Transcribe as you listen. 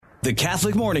The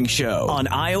Catholic Morning Show on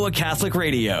Iowa Catholic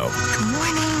Radio. Good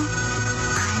morning.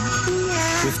 I'm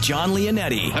here. With John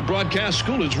Leonetti. That broadcast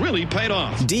school has really paid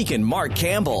off. Deacon Mark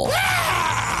Campbell.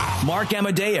 Yeah! Mark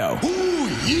Amadeo. Ooh,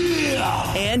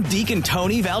 yeah! And Deacon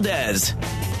Tony Valdez.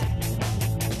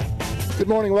 Good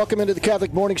morning. Welcome into the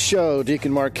Catholic Morning Show.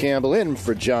 Deacon Mark Campbell in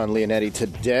for John Leonetti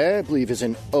today. I believe is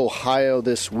in Ohio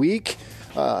this week,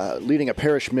 leading a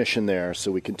parish mission there.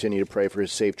 So we continue to pray for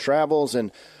his safe travels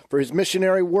and for his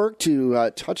missionary work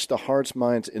to touch the hearts,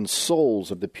 minds, and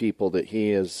souls of the people that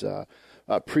he is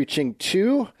preaching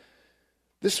to.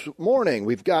 This morning,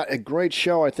 we've got a great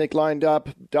show, I think, lined up.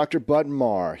 Dr. Bud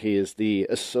Marr, he is the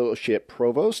Associate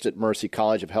Provost at Mercy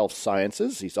College of Health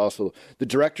Sciences. He's also the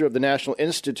Director of the National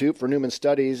Institute for Newman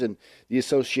Studies and the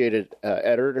Associated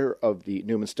Editor of the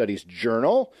Newman Studies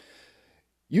Journal.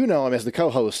 You know him as the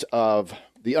co-host of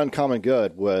The Uncommon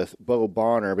Good with Bo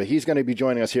Bonner, but he's going to be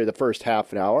joining us here the first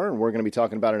half an hour, and we're going to be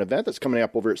talking about an event that's coming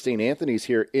up over at St. Anthony's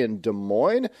here in Des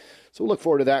Moines. So we'll look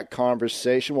forward to that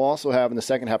conversation. We'll also have in the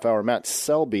second half hour Matt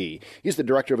Selby. He's the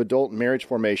Director of Adult and Marriage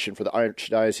Formation for the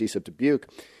Archdiocese of Dubuque,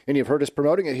 and you've heard us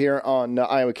promoting it here on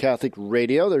Iowa Catholic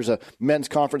Radio. There's a men's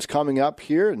conference coming up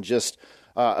here in just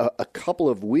a couple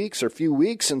of weeks or few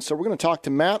weeks, and so we're going to talk to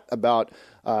Matt about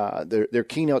their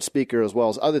keynote speaker as well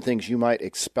as other things you might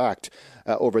expect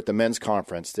over at the men's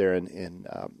conference there in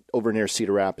over near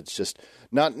Cedar Rapids. Just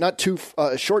not too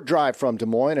short drive from Des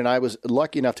Moines, and I was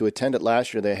lucky enough to attend it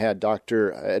last year. They had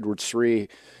Dr. Edward Sri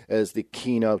as the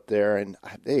keynote there, and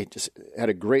they just had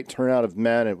a great turnout of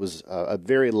men. It was a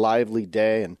very lively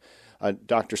day, and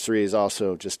Dr. Sri is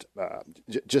also just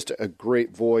a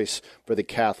great voice for the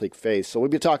Catholic faith. So we'll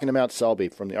be talking to Matt Selby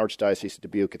from the Archdiocese of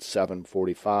Dubuque at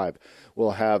 7:45.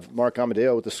 We'll have Mark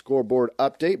Amadeo with the scoreboard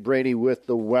update, Brady with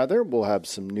the weather. We'll have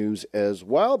some news as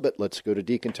well, but let's go to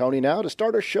Deacon Tony now to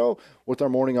start our show with our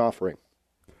morning offering.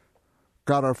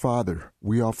 God our Father,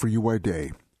 we offer you our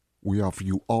day. We offer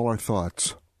you all our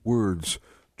thoughts, words,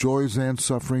 joys, and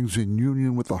sufferings in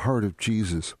union with the heart of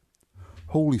Jesus.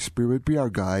 Holy Spirit, be our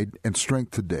guide and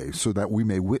strength today so that we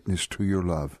may witness to your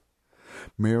love.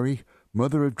 Mary,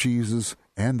 Mother of Jesus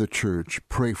and the Church,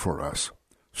 pray for us.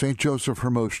 St. Joseph,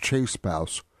 her most chaste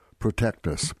spouse, protect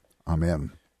us.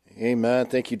 Amen. Amen.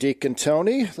 Thank you, Deacon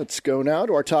Tony. Let's go now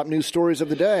to our top news stories of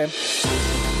the day.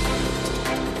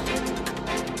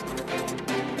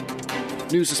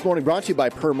 News this morning brought to you by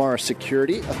Marr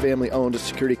Security, a family-owned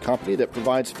security company that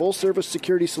provides full-service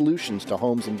security solutions to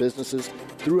homes and businesses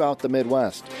throughout the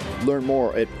Midwest. Learn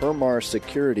more at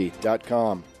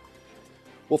permarsecurity.com.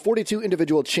 Well, 42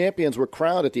 individual champions were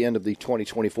crowned at the end of the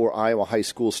 2024 Iowa High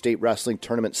School State Wrestling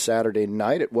Tournament Saturday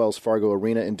night at Wells Fargo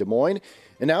Arena in Des Moines.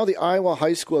 And now the Iowa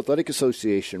High School Athletic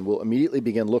Association will immediately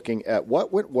begin looking at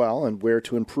what went well and where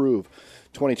to improve.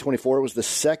 2024 was the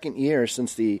second year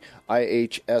since the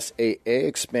IHSAA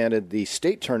expanded the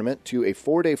state tournament to a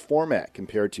 4-day format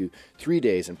compared to 3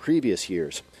 days in previous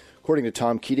years. According to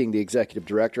Tom Keating, the executive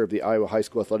director of the Iowa High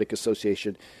School Athletic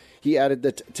Association, he added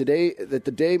that the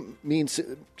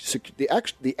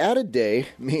added day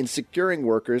means securing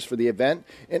workers for the event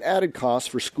and added costs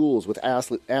for schools with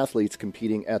athletes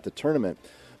competing at the tournament.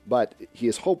 But he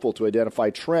is hopeful to identify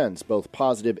trends, both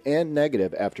positive and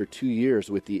negative, after 2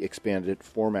 years with the expanded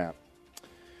format.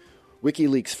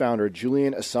 WikiLeaks founder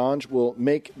Julian Assange will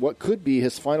make what could be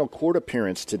his final court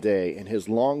appearance today in his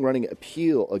long-running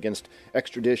appeal against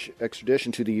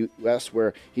extradition to the U.S.,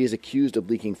 where he is accused of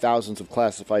leaking thousands of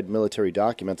classified military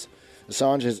documents.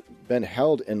 Assange has been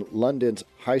held in London's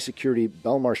high-security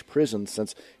Belmarsh prison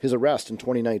since his arrest in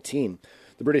 2019.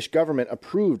 The British government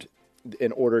approved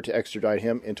in order to extradite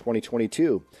him in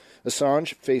 2022.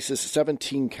 Assange faces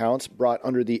 17 counts brought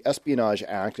under the Espionage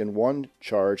Act and one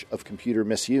charge of computer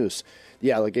misuse.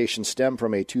 The allegations stem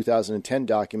from a 2010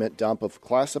 document dump of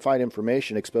classified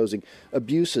information exposing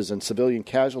abuses and civilian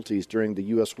casualties during the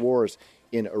U.S. wars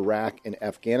in Iraq and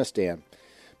Afghanistan.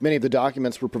 Many of the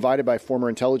documents were provided by former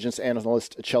intelligence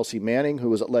analyst Chelsea Manning,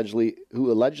 who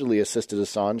allegedly assisted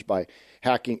Assange by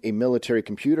hacking a military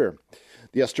computer.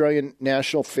 The Australian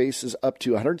national faces up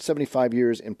to 175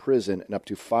 years in prison and up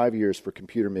to 5 years for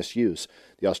computer misuse.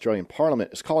 The Australian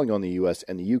Parliament is calling on the U.S.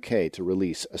 and the U.K. to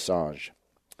release Assange.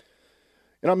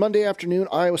 And on Monday afternoon,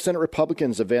 Iowa Senate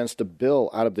Republicans advanced a bill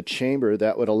out of the chamber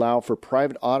that would allow for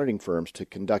private auditing firms to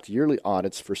conduct yearly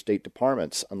audits for state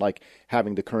departments, unlike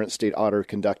having the current state auditor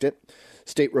conduct it.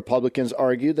 State Republicans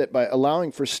argued that by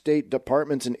allowing for state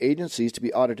departments and agencies to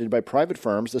be audited by private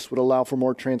firms, this would allow for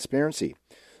more transparency.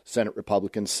 Senate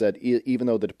Republicans said even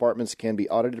though the departments can be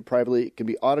audited privately, it can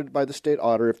be audited by the state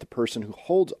auditor if the person who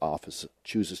holds office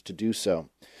chooses to do so.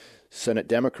 Senate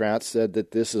Democrats said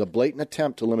that this is a blatant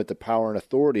attempt to limit the power and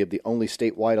authority of the only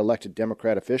statewide elected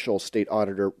Democrat official, State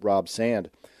Auditor Rob Sand.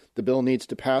 The bill needs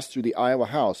to pass through the Iowa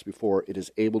House before it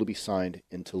is able to be signed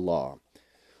into law.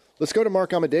 Let's go to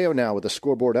Mark Amadeo now with a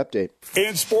scoreboard update.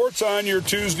 In sports on your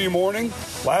Tuesday morning,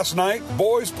 last night,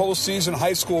 boys postseason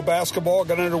high school basketball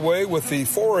got underway with the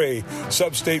 4A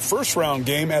sub-state first-round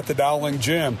game at the Dowling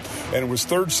Gym. And it was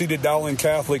third-seeded Dowling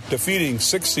Catholic defeating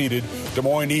sixth-seeded Des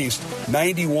Moines East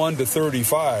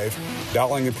 91-35.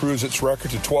 Dowling improves its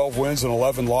record to 12 wins and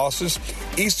 11 losses.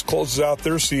 East closes out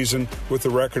their season with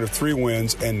a record of 3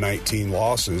 wins and 19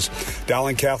 losses.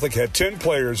 Dowling Catholic had 10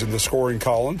 players in the scoring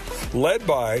column, led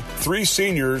by 3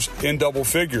 seniors in double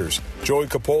figures. Joey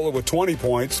Capola with 20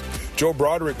 points, Joe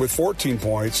Broderick with 14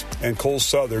 points, and Cole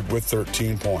Southard with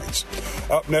 13 points.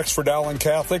 Up next for Dowling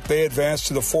Catholic, they advance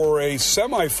to the 4A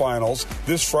semifinals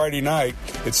this Friday night.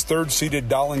 It's third-seeded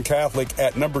Dowling Catholic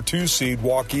at number 2 seed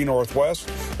Waukee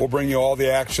Northwest. We'll bring you all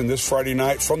the action this Friday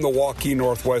night from the Waukee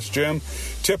Northwest Gym.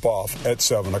 Tip-off at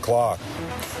 7 o'clock.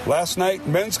 Last night,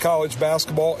 men's college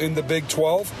basketball in the Big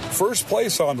 12. First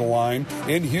place on the line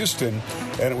in Houston,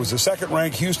 and it was the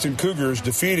second-ranked Houston Cougars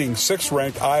defeating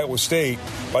sixth-ranked Iowa State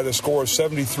by the score of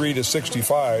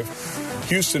 73-65.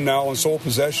 Houston now in sole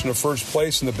possession of first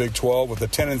place in the Big 12 with a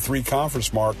 10-3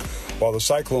 conference mark, while the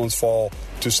Cyclones fall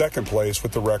to second place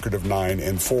with the record of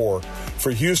 9-4.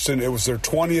 For Houston, it was their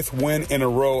 20th win in a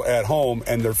row at home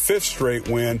and their 5th straight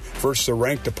win versus a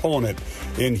ranked opponent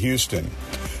in Houston.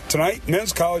 Tonight,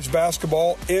 men's college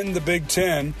basketball in the Big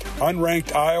Ten.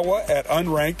 Unranked Iowa at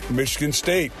unranked Michigan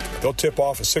State. They'll tip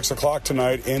off at 6 o'clock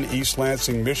tonight in East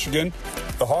Lansing, Michigan.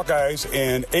 The Hawkeyes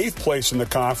in 8th place in the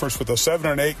conference with a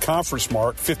 7-8 conference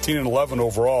mark, 15-11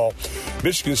 overall.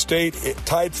 Michigan State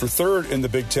tied for 3rd in the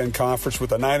Big Ten conference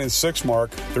with a 9-6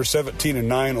 mark. They're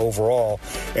 17-9 overall.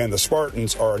 And the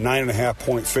Spartans are a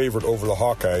 9.5-point favorite over the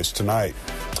Hawkeyes tonight.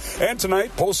 And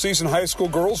tonight, postseason high school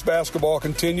girls basketball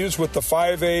continues with the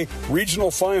 5A regional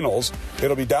finals.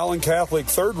 It'll be Dowling Catholic,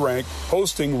 3rd ranked,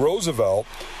 hosting Roosevelt.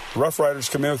 The Rough Riders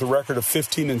come in with a record of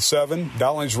 15-7.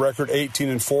 Dowling's record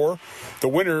 18-4. The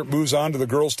winner moves on to the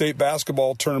girls' state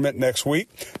basketball tournament next week.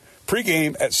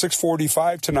 Pre-game at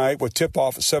 6:45 tonight with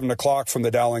tip-off at 7 o'clock from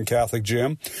the Dowling Catholic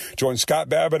Gym. Join Scott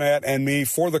Babinett and me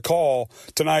for the call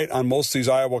tonight on most of these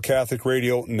Iowa Catholic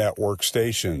Radio Network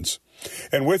stations.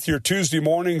 And with your Tuesday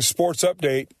morning sports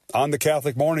update on the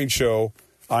Catholic Morning Show,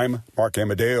 I'm Mark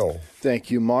Amadeo.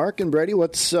 Thank you, Mark. And Brady,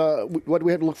 what do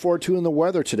we have to look forward to in the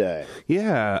weather today?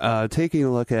 Yeah, taking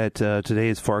a look at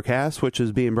today's forecast, which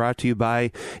is being brought to you by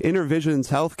Intervisions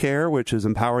Healthcare, which is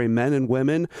empowering men and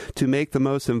women to make the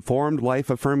most informed,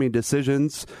 life-affirming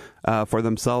decisions for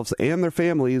themselves and their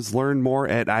families. Learn more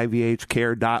at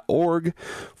ivhcare.org.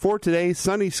 For today,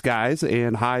 sunny skies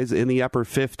and highs in the upper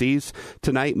 50s.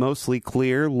 Tonight, mostly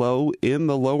clear, low in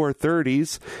the lower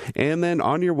 30s. And then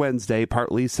on your Wednesday,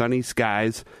 partly sunny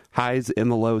skies, highs in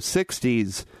the low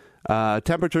 60s.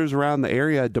 Temperatures around the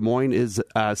area. Des Moines is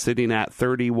sitting at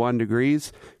 31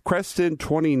 degrees, Creston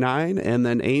 29, and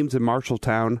then Ames and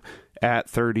Marshalltown at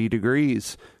 30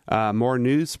 degrees. More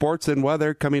news, sports, and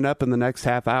weather coming up in the next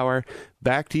half hour.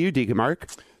 Back to you, Deacon Mark.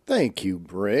 Thank you,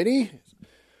 Brady.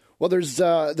 Well, there's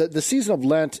the season of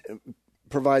Lent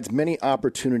provides many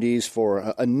opportunities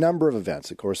for a number of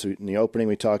events. Of course, in the opening,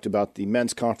 we talked about the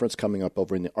men's conference coming up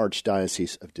over in the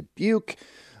Archdiocese of Dubuque.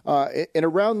 And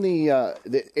around the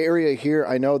area here,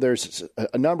 I know there's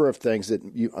a number of things that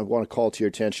I want to call to your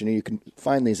attention. You can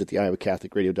find these at the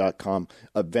iowacatholicradio.com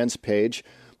events page.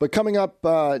 But coming up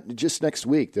just next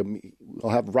week,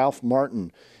 we'll have Ralph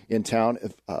Martin in town.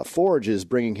 Forge is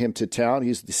bringing him to town.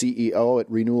 He's the CEO at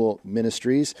Renewal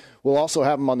Ministries. We'll also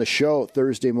have him on the show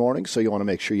Thursday morning, so you want to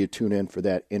make sure you tune in for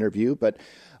that interview. But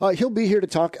he'll be here to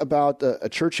talk about a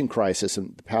church in crisis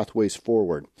and the pathways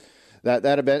forward.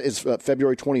 That event is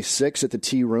February 26th at the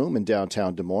Tea Room in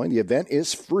downtown Des Moines. The event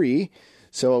is free,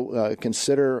 so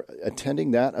consider attending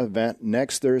that event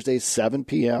next Thursday, 7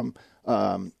 p.m.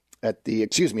 The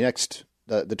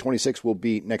 26th will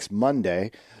be next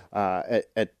Monday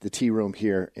at the Tea Room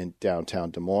here in downtown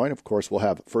Des Moines. Of course, we'll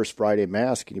have First Friday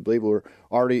Mass. Can you believe we're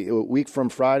already a week from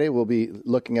Friday? We'll be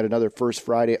looking at another First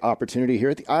Friday opportunity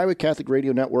here at the Iowa Catholic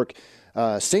Radio Network.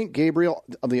 St. Gabriel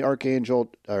the Archangel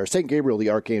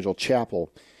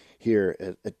Chapel here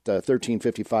at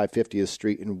 1355 50th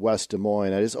Street in West Des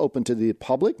Moines. That is open to the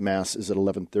public. Mass is at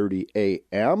 11:30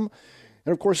 a.m.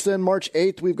 And, of course, then March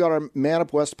 8th, we've got our Man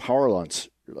Up West Power Lunch,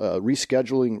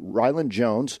 rescheduling Ryland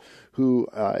Jones, who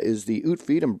is the Oot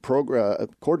Feed'em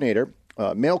coordinator,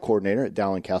 male coordinator at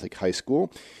Dowling Catholic High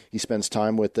School. He spends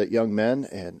time with the young men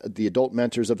and the adult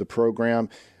mentors of the program,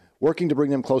 working to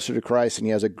bring them closer to Christ. And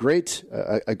he has a great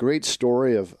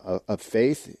story of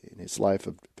faith in his life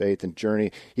of faith and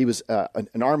journey. He was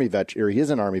an Army veteran, or he is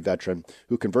an Army veteran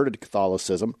who converted to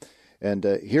Catholicism. And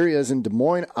here he is in Des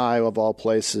Moines, Iowa, of all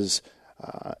places,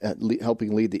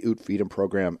 helping lead the Oot Freedom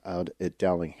program out at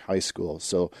Dowling High School.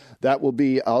 So that will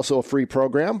be also a free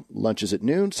program. Lunch is at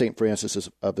noon, St. Francis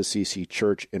of Assisi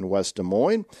Church in West Des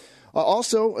Moines.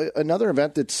 Also, another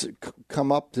event that's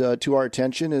come up to our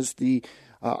attention is the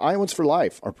Iowans for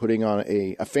Life are putting on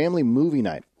a family movie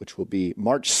night, which will be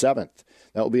March 7th.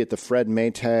 That will be at the Fred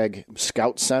Maytag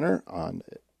Scout Center on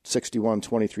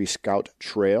 6123 Scout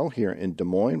Trail here in Des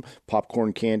Moines.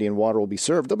 Popcorn, candy, and water will be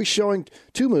served. They'll be showing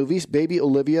 2 movies, Baby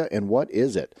Olivia and What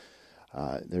Is It?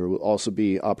 There will also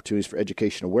be opportunities for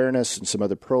education awareness and some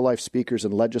other pro-life speakers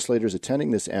and legislators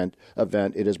attending this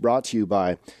event. It is brought to you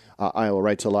by Iowa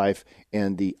Right to Life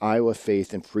and the Iowa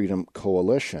Faith and Freedom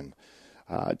Coalition.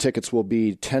 Tickets will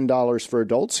be $10 for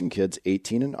adults, and kids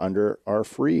 18 and under are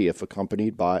free if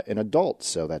accompanied by an adult.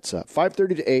 So that's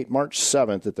 5:30 to 8, March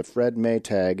 7th at the Fred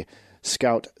Maytag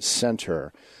Scout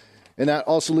Center. And that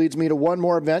also leads me to one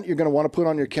more event you're going to want to put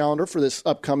on your calendar for this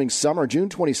upcoming summer. June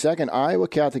 22nd, Iowa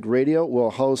Catholic Radio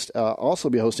will also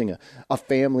be hosting a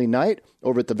family night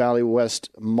over at the Valley West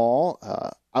Mall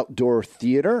Outdoor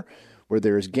Theater, where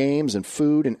there's games and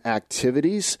food and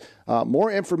activities.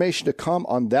 More information to come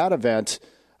on that event.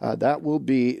 That will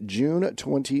be June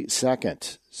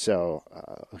 22nd. So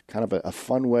kind of a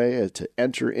fun way to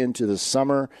enter into the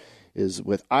summer is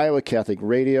with Iowa Catholic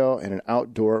Radio and an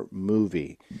outdoor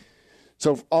movie.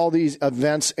 So for all these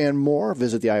events and more,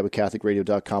 visit the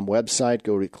iowacatholicradio.com website.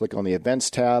 Go to click on the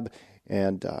events tab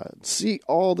and see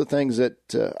all the things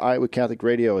that Iowa Catholic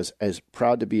Radio is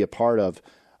proud to be a part of,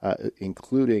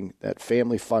 including that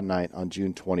family fun night on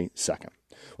June 22nd.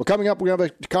 Well, coming up, we're going to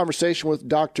have a conversation with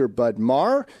Dr. Bud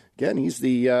Marr. Again, he's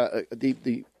I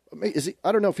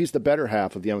don't know if he's the better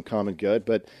half of the Uncommon Good,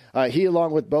 but he,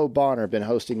 along with Bo Bonner, have been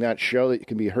hosting that show that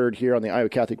can be heard here on the Iowa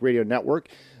Catholic Radio Network,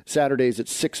 Saturdays at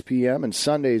 6 p.m. and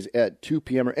Sundays at 2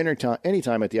 p.m. or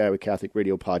anytime at the Iowa Catholic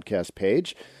Radio podcast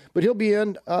page. But he'll be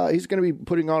he's going to be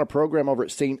putting on a program over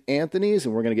at St. Anthony's,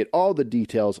 and we're going to get all the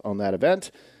details on that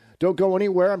event. Don't go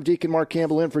anywhere. I'm Deacon Mark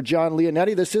Campbell in for John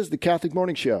Leonetti. This is the Catholic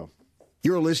Morning Show.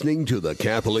 You're listening to the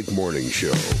Catholic Morning Show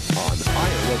on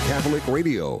Iowa Catholic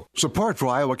Radio. Support for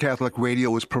Iowa Catholic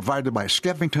Radio is provided by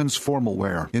Skeffington's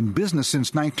Formalware, in business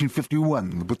since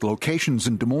 1951, with locations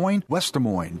in Des Moines, West Des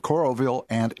Moines, Coralville,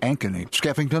 and Ankeny.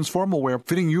 Skeffington's Formalware,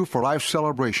 fitting you for life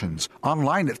celebrations.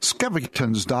 Online at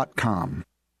skeffingtons.com.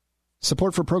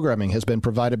 Support for programming has been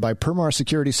provided by Marr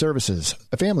Security Services,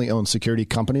 a family-owned security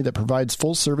company that provides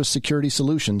full-service security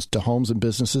solutions to homes and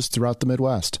businesses throughout the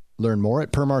Midwest. Learn more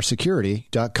at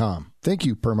permarsecurity.com. Thank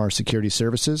you, Marr Security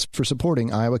Services, for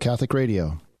supporting Iowa Catholic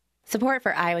Radio. Support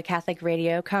for Iowa Catholic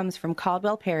Radio comes from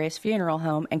Caldwell Parish Funeral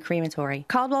Home and Crematory.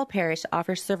 Caldwell Parish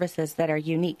offers services that are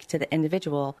unique to the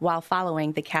individual while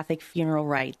following the Catholic funeral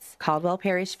rites. Caldwell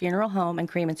Parish Funeral Home and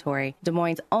Crematory, Des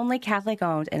Moines' only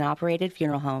Catholic-owned and operated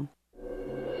funeral home.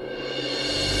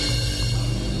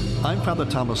 I'm Father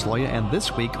Thomas Loya, and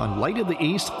this week on Light of the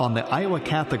East on the Iowa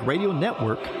Catholic Radio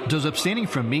Network, does abstaining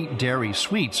from meat, dairy,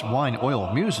 sweets, wine,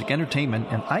 oil, music, entertainment,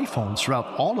 and iPhones throughout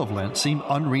all of Lent seem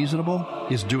unreasonable?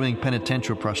 Is doing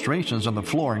penitential prostrations on the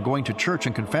floor and going to church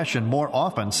and confession more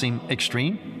often seem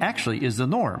extreme? Actually, is the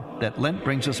norm that Lent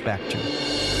brings us back to.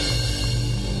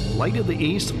 Light of the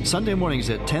East, Sunday mornings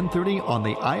at 10:30 on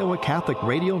the Iowa Catholic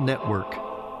Radio Network.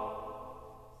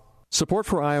 Support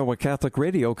for Iowa Catholic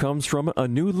Radio comes from A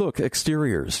New Look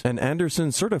Exteriors, an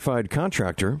Anderson-certified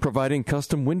contractor providing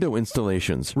custom window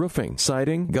installations, roofing,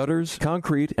 siding, gutters,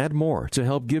 concrete, and more to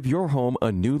help give your home a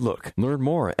new look. Learn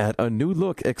more at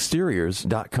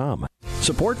anewlookexteriors.com.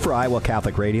 Support for Iowa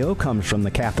Catholic Radio comes from the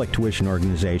Catholic Tuition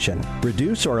Organization.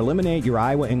 Reduce or eliminate your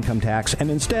Iowa income tax and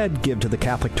instead give to the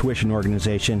Catholic Tuition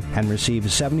Organization and receive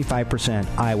 75%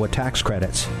 Iowa tax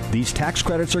credits. These tax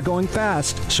credits are going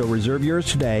fast, so reserve yours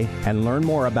today and learn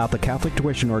more about the Catholic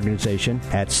Tuition Organization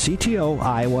at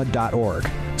ctoiowa.org.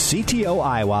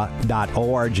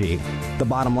 ctoiowa.org. The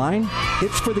bottom line,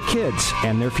 it's for the kids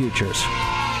and their futures.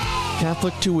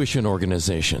 Catholic Tuition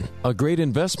Organization, a great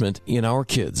investment in our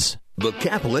kids. The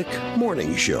Catholic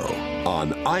Morning Show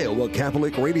on Iowa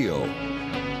Catholic Radio.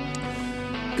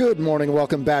 Good morning.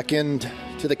 Welcome back in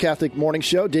to the Catholic Morning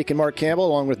Show. Deacon Mark Campbell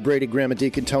along with Brady Graham and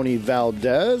Deacon Tony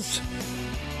Valdez.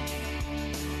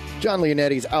 John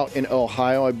Leonetti's out in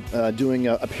Ohio doing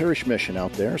a parish mission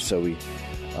out there, so we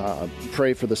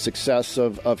pray for the success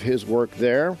of his work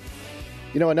there.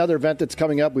 Another event that's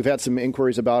coming up, we've had some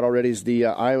inquiries about already, is the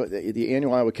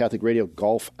annual Iowa Catholic Radio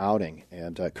Golf Outing.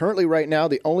 And currently, right now,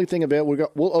 the only thing available,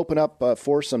 we'll open up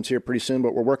foursomes here pretty soon,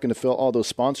 but we're working to fill all those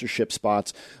sponsorship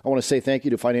spots. I want to say thank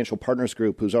you to Financial Partners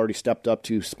Group, who's already stepped up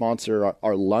to sponsor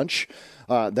our lunch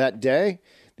that day.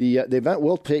 The event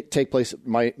will take place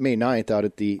May 9th out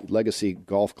at the Legacy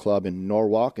Golf Club in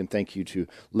Norwalk, and thank you to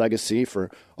Legacy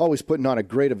for always putting on a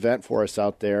great event for us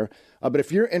out there. But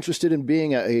if you're interested in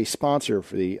being a sponsor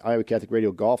for the Iowa Catholic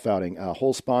Radio Golf Outing, a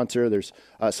whole sponsor, there's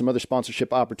some other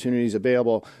sponsorship opportunities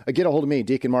available. Get a hold of me,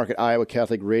 Deacon Mark at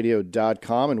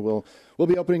iowacatholicradio.com, and we'll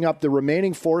be opening up the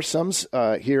remaining foursomes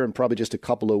here in probably just a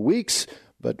couple of weeks.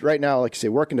 But right now, like I say,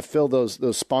 working to fill those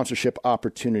sponsorship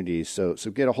opportunities. So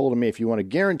get a hold of me if you want to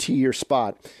guarantee your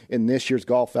spot in this year's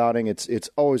golf outing. It's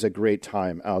always a great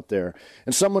time out there.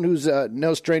 And someone who's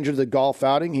no stranger to the golf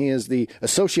outing, he is the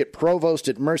Associate Provost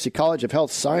at Mercy College of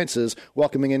Health Sciences,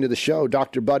 welcoming into the show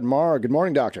Dr. Bud Marr. Good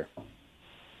morning, Doctor.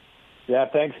 Yeah,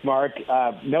 thanks, Mark.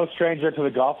 No stranger to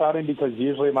the golf outing because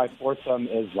usually my foursome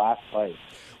is last place.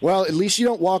 Well, at least you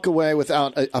don't walk away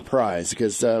without a prize,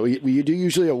 because we do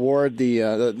usually award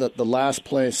the last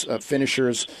place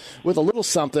finishers with a little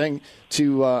something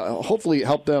to hopefully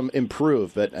help them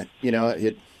improve. But I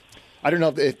don't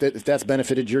know if that's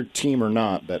benefited your team or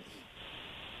not. But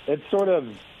it's sort of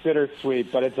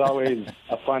bittersweet, but it's always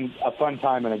a fun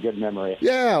time and a good memory.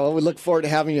 Yeah, well, we look forward to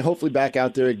having you hopefully back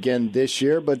out there again this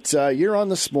year. But you're on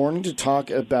this morning to talk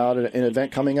about an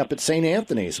event coming up at St.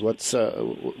 Anthony's. What's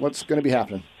going to be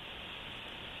happening?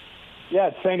 Yeah,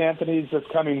 it's St. Anthony's this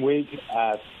coming week,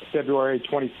 February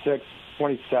 26th,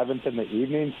 27th in the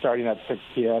evening, starting at 6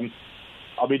 p.m.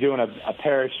 I'll be doing a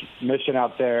parish mission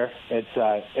out there.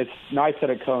 It's nice that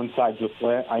it coincides with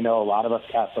Lent. I know a lot of us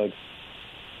Catholics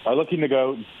are looking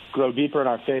to grow deeper in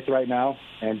our faith right now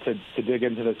and to dig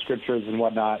into the scriptures and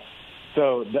whatnot.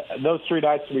 So those 3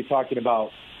 nights we'll be talking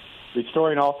about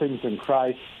restoring all things in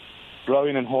Christ,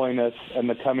 growing in holiness, and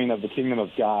the coming of the kingdom of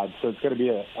God. So it's going to be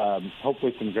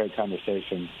hopefully some great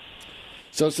conversation.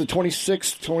 So it's the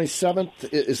 26th,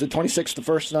 27th. Is the 26th the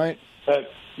first night?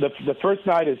 The first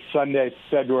night is Sunday,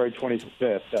 February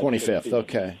 25th. 25th.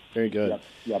 Okay, very good.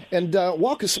 Yep. And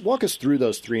walk us through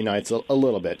those 3 nights a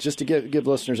little bit, just to give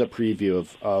listeners a preview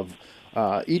of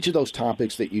each of those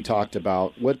topics that you talked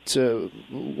about. What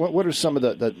are some of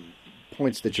the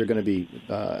points that you're going to be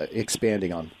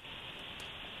expanding on?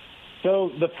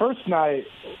 So the first night,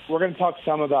 we're going to talk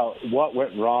some about what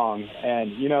went wrong.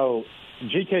 And,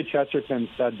 G.K. Chesterton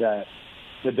said that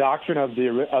the doctrine of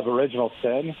original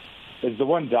sin is the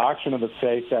one doctrine of the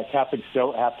faith that Catholics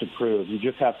don't have to prove. You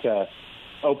just have to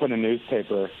open a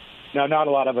newspaper. Now, not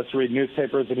a lot of us read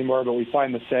newspapers anymore, but we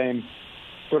find the same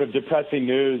sort of depressing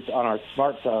news on our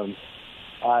smartphones.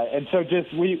 And so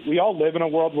we all live in a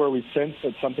world where we sense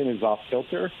that something is off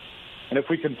kilter. And if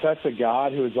we confess a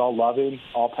God who is all-loving,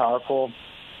 all-powerful,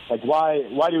 why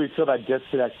do we feel that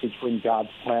disconnect between God's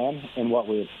plan and what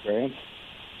we experience?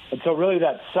 And so really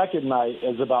that second night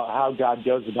is about how God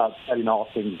goes about setting all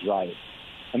things right.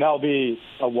 And that'll be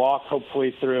a walk,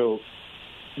 hopefully, through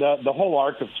the whole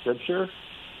arc of Scripture,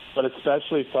 but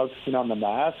especially focusing on the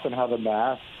Mass and how the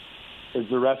Mass is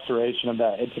the restoration of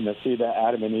that intimacy that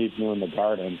Adam and Eve knew in the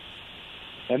garden.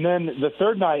 And then the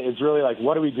third night is really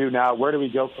what do we do now? Where do we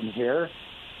go from here?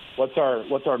 What's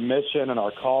our mission and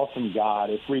our call from God?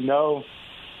 If we know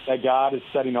that God is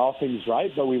setting all things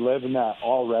right, but we live in that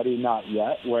already, not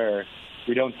yet, where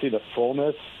we don't see the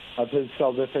fullness of His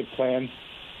salvific plan,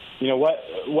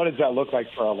 what does that look like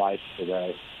for our life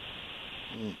today?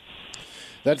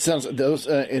 That sounds those.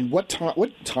 And what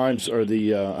times are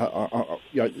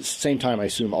the same time? I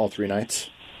assume all 3 nights.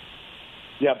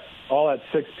 Yep. All at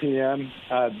 6 p.m.,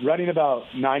 running about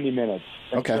 90 minutes.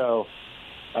 And okay. So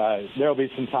there will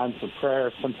be some time for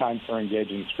prayer, some time for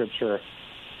engaging Scripture,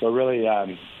 but really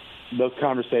those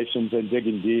conversations and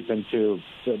digging deep into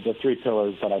the 3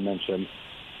 pillars that I mentioned.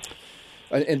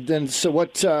 And then, so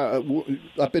what,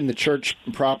 up in the church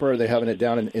proper, are they having it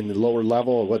down in the lower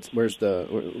level? Where's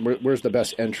the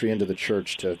best entry into the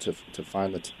church to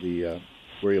find the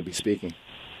where you'll be speaking?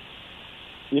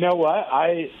 You know what?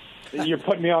 You're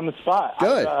putting me on the spot.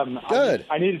 Good. Good.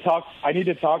 I need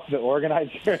to talk to the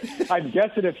organizer. I'm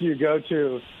guessing if you go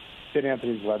to St.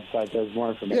 Anthony's website, there's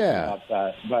more information about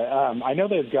that. But I know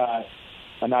they've got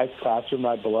a nice classroom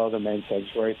right below the main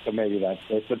sanctuary, so maybe that's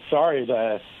it. But sorry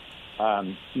to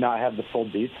not have the full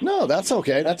details. No, that's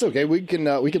okay. That's okay. We can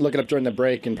look it up during the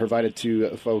break and provide it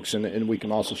to folks, and we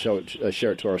can also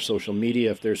share it to our social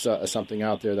media if there's something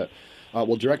out there that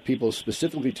will direct people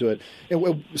specifically to it.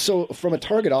 And so from a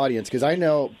target audience, because I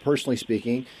know, personally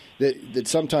speaking, that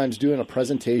sometimes doing a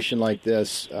presentation like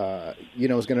this, is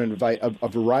going to invite a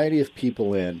variety of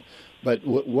people in. But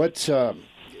what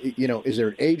is there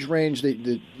an age range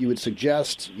that you would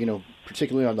suggest,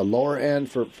 particularly on the lower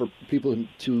end for people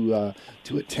to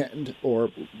attend?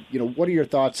 Or, what are your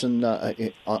thoughts on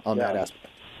that aspect?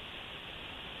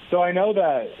 So I know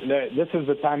that this is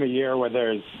the time of year where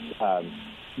there's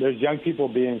young people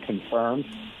being confirmed,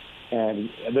 and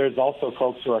there's also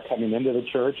folks who are coming into the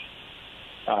church.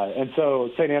 And so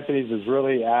St. Anthony's is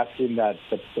really asking that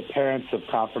the parents of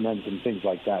confirmands and things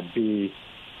like that be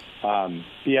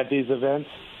at these events.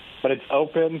 But it's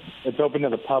open. It's open to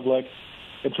the public.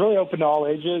 It's really open to all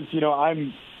ages.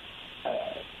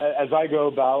 As I go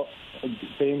about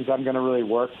things, I'm going to really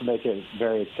work to make it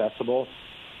very accessible.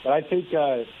 But I think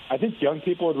young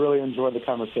people would really enjoy the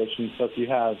conversation. So if you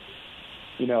have,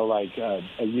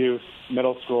 a youth,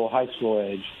 middle school, high school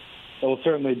age, it will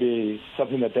certainly be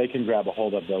something that they can grab a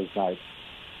hold of those nights.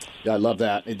 Yeah, I love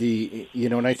that.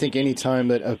 And I think any time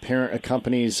that a parent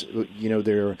accompanies,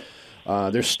 their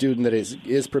student that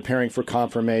is preparing for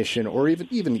confirmation, or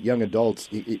even young adults,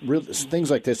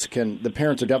 things like this the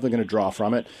parents are definitely going to draw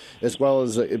from it, as well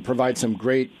as it provides some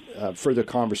great further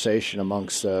conversation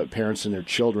amongst parents and their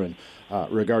children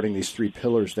regarding these three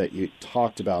pillars that you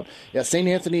talked about. Yeah, St.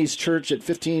 Anthony's Church at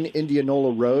 15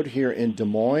 Indianola Road here in Des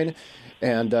Moines.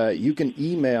 And you can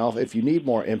email, if you need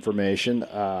more information,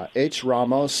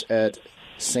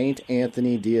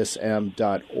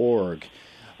 hramos@santanthonydsm.org.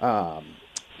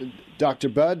 Dr.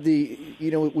 Budd,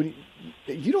 when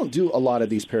you don't do a lot of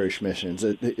these parish missions.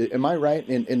 Am I right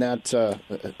in that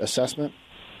assessment?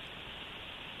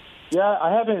 Yeah,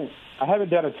 I haven't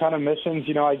done a ton of missions.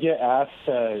 I get asked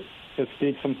to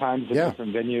speak sometimes in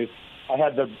different venues. I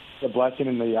had the blessing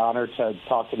and the honor to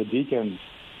talk to the deacons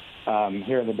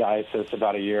here in the diocese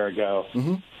about a year ago.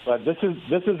 Mm-hmm. But this is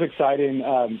exciting.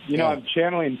 I'm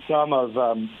channeling some of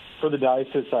for the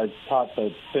diocese. I taught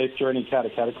the Faith Journey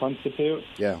Catechetical Institute.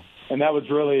 Yeah. And that was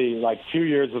really like 2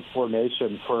 years of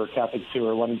formation for Catholics who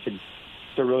are wanting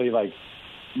to really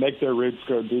make their roots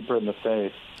grow deeper in the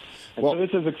faith. And so this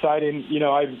is exciting.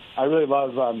 I really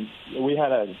love, we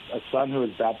had a son who was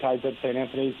baptized at St.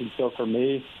 Anthony's, and so for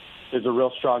me, there's a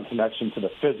real strong connection to the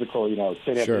physical.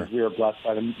 St. Anthony's, we are blessed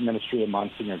by the ministry of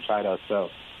Monsignor Chida, so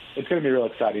it's going to be real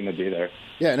exciting to be there.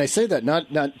 Yeah, and I say that not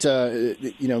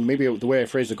maybe the way I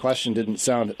phrased the question didn't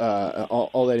sound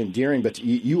all that endearing, but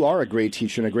you are a great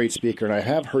teacher and a great speaker, and I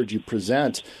have heard you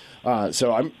present.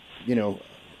 So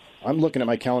I'm looking at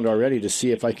my calendar already to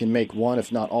see if I can make one,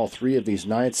 if not all three of these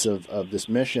nights of this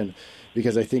mission,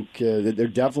 because I think that there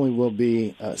definitely will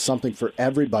be something for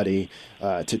everybody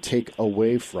to take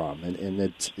away from. And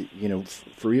that,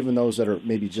 for even those that are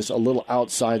maybe just a little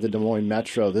outside the Des Moines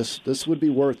metro, this would be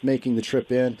worth making the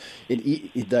trip in.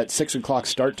 That 6 o'clock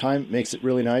start time makes it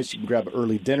really nice. You can grab an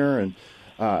early dinner and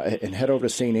head over to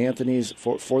St. Anthony's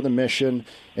for the mission,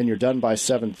 and you're done by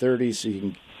 7:30, so you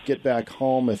can get back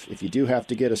home if you do have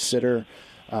to get a sitter.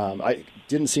 I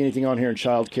didn't see anything on here in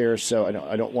childcare, so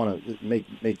I don't want to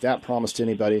make that promise to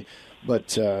anybody.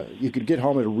 But you could get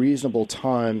home at a reasonable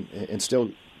time and still,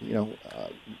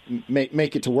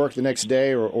 make it to work the next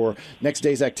day or next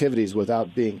day's activities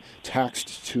without being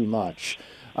taxed too much.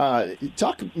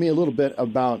 Talk to me a little bit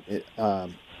about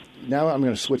now I'm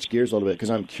going to switch gears a little bit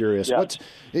because I'm curious. Yeah. What's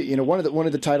one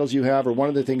of the titles you have, or one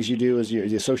of the things you do, is you're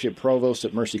the associate provost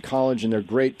at Mercy College, and they're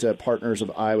great partners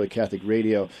of Iowa Catholic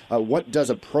Radio. What does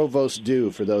a provost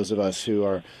do for those of us who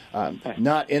are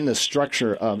not in the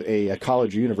structure of a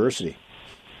college or university?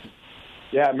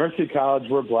 Yeah, at Mercy College,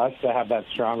 we're blessed to have that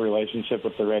strong relationship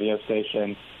with the radio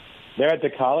station. There at the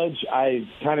college, I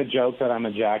kind of joke that I'm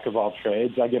a jack of all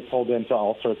trades. I get pulled into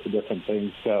all sorts of different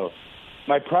things. So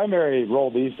my primary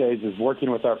role these days is working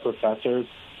with our professors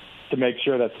to make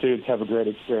sure that students have a great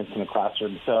experience in the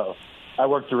classroom. So I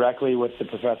work directly with the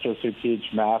professors who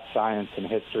teach math, science, and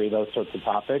history, those sorts of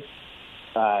topics.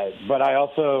 But I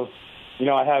also,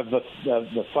 I have the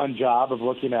fun job of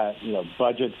looking at,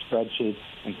 budget spreadsheets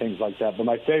and things like that. But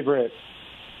my favorite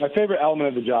element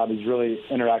of the job is really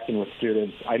interacting with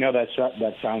students. I know that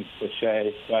sounds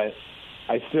cliche, but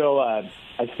I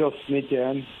still sneak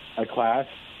in a class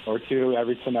or two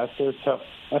every semester. So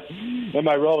in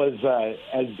my role as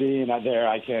being there,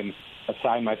 I can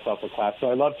assign myself a class.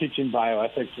 So I love teaching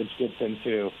bioethics, which gets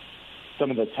into some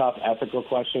of the tough ethical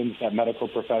questions that medical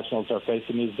professionals are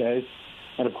facing these days.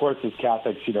 And of course, as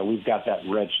Catholics, we've got that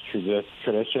rich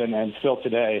tradition. And still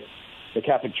today, the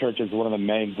Catholic Church is one of the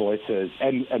main voices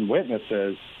and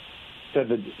witnesses said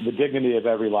the dignity of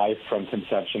every life from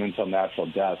conception until natural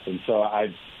death. And so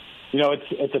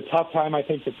it's a tough time, I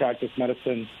think, to practice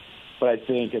medicine, but I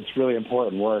think it's really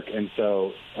important work. And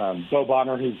so Bo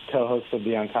Bonner, who's co-host of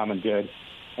The Uncommon Good,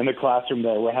 in the classroom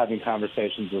there, we're having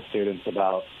conversations with students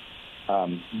about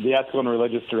the ethical and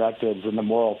religious directives and the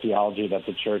moral theology that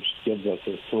the church gives us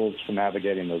as tools for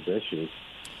navigating those issues.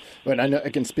 But I know I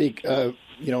can speak,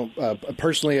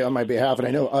 personally on my behalf, and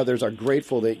I know others are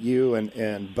grateful that you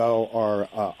and Bo are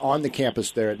on the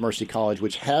campus there at Mercy College,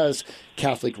 which has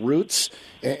Catholic roots,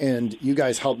 and you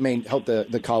guys help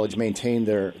the college maintain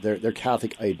their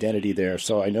Catholic identity there.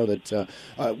 So I know that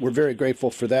we're very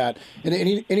grateful for that. And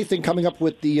anything coming up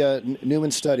with the Newman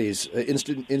Studies,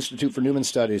 Institute for Newman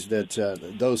Studies, that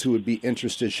those who would be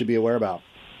interested should be aware about?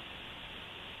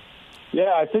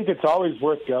 Yeah, I think it's always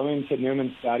worth going to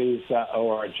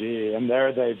newmanstudies.org, and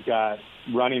there they've got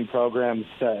running programs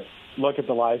that look at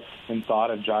the life and thought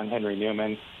of John Henry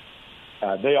Newman.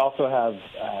 They also have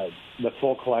the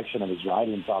full collection of his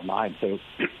writings online, so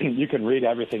you can read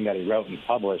everything that he wrote and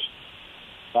published.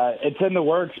 It's in the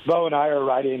works. Bo and I are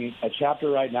writing a chapter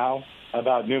right now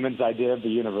about Newman's idea of the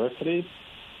university,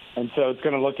 and so it's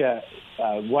going to look at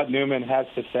what Newman has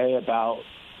to say about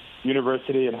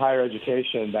university and higher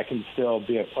education that can still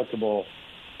be applicable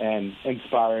and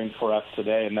inspiring for us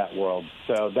today in that world.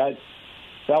 So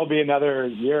that'll be another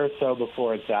year or so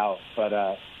before it's out. But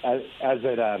as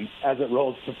it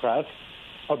rolls to press,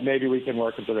 hope maybe we can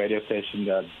work with the radio station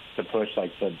to push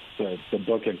like the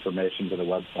book information to the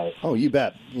website. Oh, you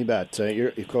bet. You're,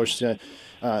 of course,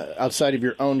 outside of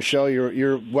your own show,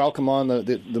 you're welcome on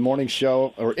the morning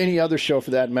show or any other show for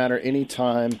that matter,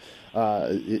 anytime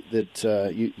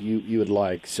that you would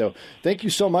like. So thank you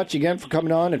so much again for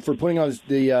coming on and for putting on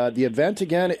the event.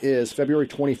 Again is February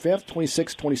 25th,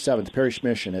 26th, 27th, Parish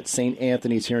Mission at St.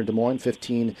 Anthony's here in Des Moines,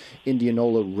 15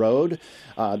 Indianola Road.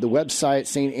 The website,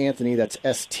 St. Anthony, that's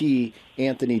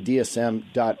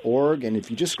stanthonydsm.org. And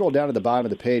if you just scroll down to the bottom of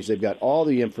the page, they've got all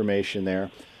the information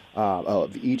there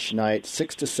of each night,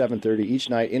 6 to 7:30 each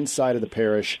night inside of the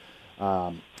parish.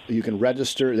 You can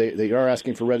register. They are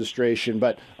asking for registration,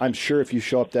 but I'm sure if you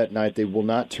show up that night, they will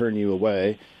not turn you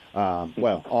away.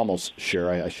 Well, almost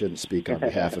sure. I shouldn't speak on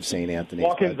behalf of St. Anthony.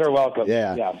 Walk-ins are welcome.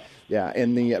 Yeah.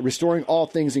 And the Restoring All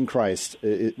Things in Christ,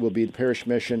 it will be the parish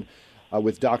mission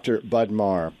with Dr. Bud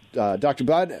Marr. Dr.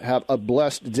 Bud, have a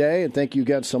blessed day, and thank you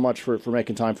again so much for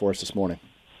making time for us this morning.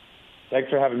 Thanks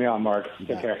for having me on, Mark.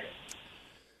 Take care.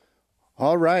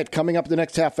 All right, coming up the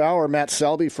next half hour, Matt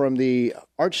Selby from the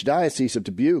Archdiocese of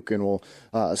Dubuque, and we'll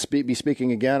be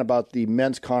speaking again about the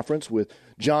men's conference with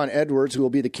John Edwards, who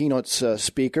will be the keynote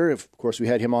speaker. Of course, we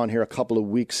had him on here a couple of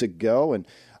weeks ago and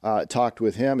talked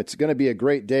with him. It's going to be a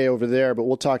great day over there, but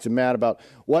we'll talk to Matt about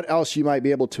what else you might be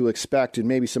able to expect and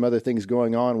maybe some other things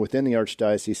going on within the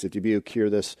Archdiocese of Dubuque here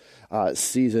this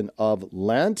season of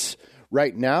Lent.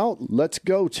 Right now, let's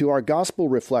go to our gospel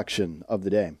reflection of the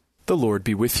day. The Lord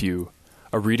be with you.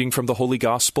 A reading from the Holy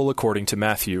Gospel according to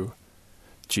Matthew.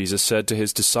 Jesus said to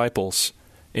his disciples,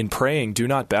 "In praying, do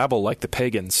not babble like the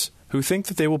pagans, who think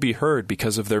that they will be heard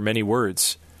because of their many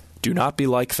words. Do not be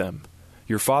like them.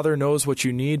 Your Father knows what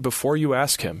you need before you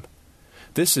ask Him.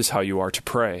 This is how you are to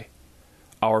pray.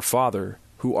 Our Father,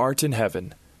 who art in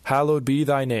heaven, hallowed be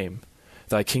thy name.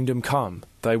 Thy kingdom come,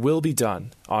 thy will be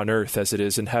done, on earth as it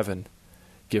is in heaven.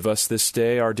 Give us this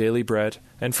day our daily bread,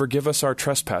 and forgive us our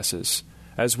trespasses,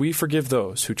 as we forgive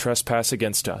those who trespass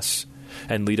against us.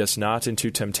 And lead us not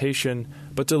into temptation,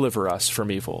 but deliver us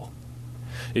from evil.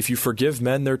 If you forgive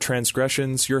men their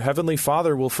transgressions, your heavenly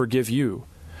Father will forgive you.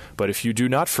 But if you do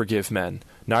not forgive men,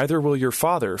 neither will your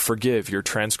Father forgive your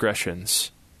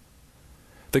transgressions."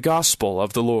 The Gospel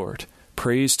of the Lord.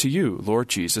 Praise to you, Lord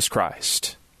Jesus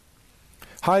Christ.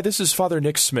 Hi, this is Father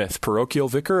Nick Smith, Parochial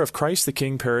Vicar of Christ the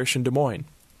King Parish in Des Moines.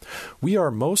 We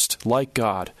are most like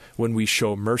God when we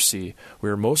show mercy. We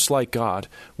are most like God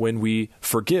when we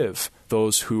forgive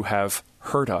those who have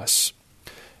hurt us.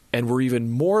 And we're even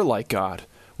more like God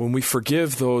when we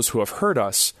forgive those who have hurt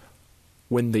us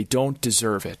when they don't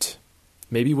deserve it.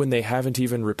 Maybe when they haven't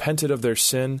even repented of their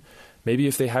sin, maybe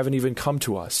if they haven't even come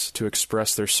to us to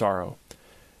express their sorrow.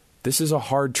 This is a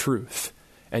hard truth,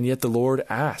 and yet the Lord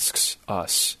asks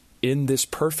us in this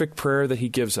perfect prayer that He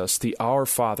gives us, the Our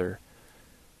Father,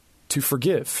 to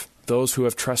forgive those who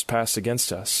have trespassed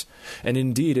against us. And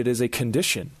indeed, it is a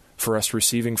condition for us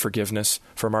receiving forgiveness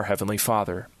from our Heavenly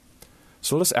Father.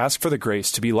 So let us ask for the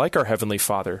grace to be like our Heavenly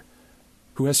Father,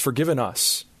 who has forgiven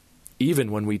us,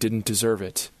 even when we didn't deserve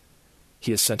it.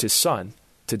 He has sent His Son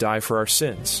to die for our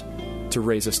sins, to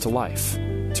raise us to life,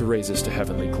 to raise us to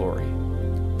heavenly glory.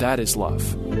 That is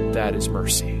love. That is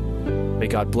mercy. May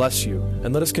God bless you,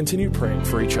 and let us continue praying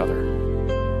for each other.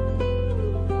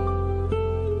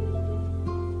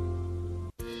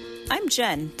 I'm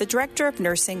Jen, the Director of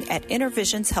Nursing at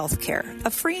Intervisions Healthcare, a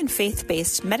free and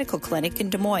faith-based medical clinic in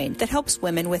Des Moines that helps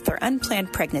women with their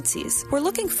unplanned pregnancies. We're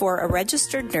looking for a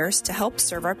registered nurse to help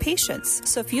serve our patients.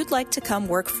 So if you'd like to come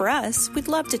work for us, we'd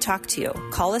love to talk to you.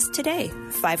 Call us today,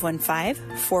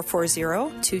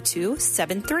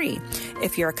 515-440-2273.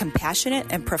 If you're a compassionate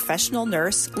and professional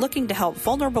nurse looking to help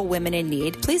vulnerable women in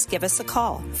need, please give us a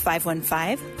call,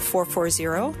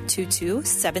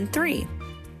 515-440-2273.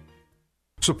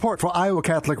 Support for Iowa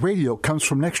Catholic Radio comes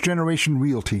from Next Generation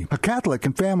Realty, a Catholic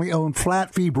and family-owned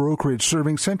flat-fee brokerage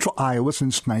serving Central Iowa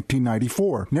since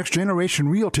 1994. Next Generation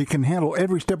Realty can handle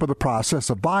every step of the process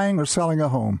of buying or selling a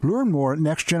home. Learn more at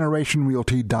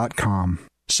nextgenerationrealty.com.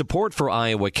 Support for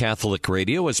Iowa Catholic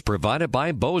Radio is provided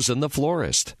by Bozen the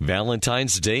Florist.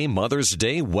 Valentine's Day, Mother's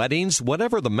Day, weddings,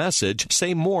 whatever the message,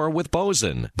 say more with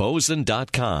Bozen.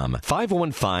 Bozen.com.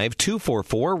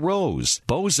 515-244-ROSE.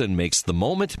 Bozen makes the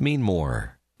moment mean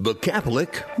more. The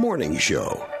Catholic Morning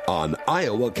Show on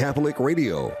Iowa Catholic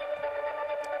Radio.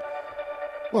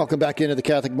 Welcome back into the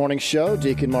Catholic Morning Show.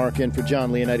 Deacon Mark in for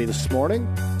John Leonetti this morning.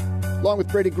 Along with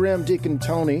Brady Grimm, Deacon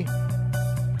Tony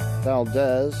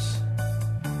Valdez.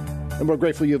 And we're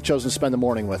grateful you have chosen to spend the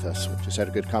morning with us. We just had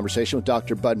a good conversation with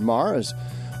Dr. Bud Marr as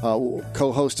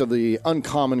co-host of the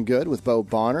Uncommon Good with Bo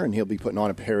Bonner, and he'll be putting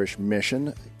on a parish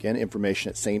mission. Again, information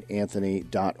at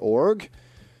saintanthony.org.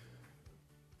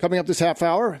 Coming up this half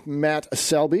hour, Matt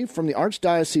Selby from the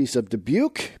Archdiocese of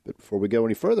Dubuque. But before we go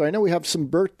any further, I know we have some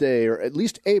birthday, or at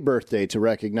least a birthday, to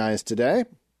recognize today.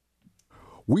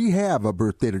 We have a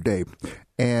birthday today,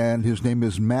 and his name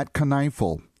is Matt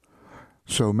Kneifel.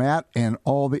 So, Matt and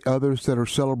all the others that are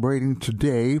celebrating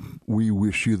today, we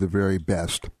wish you the very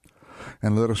best.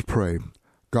 And let us pray.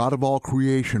 God of all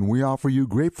creation, we offer you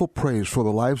grateful praise for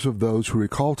the lives of those who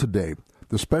recall today,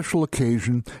 the special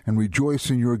occasion, and rejoice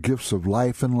in your gifts of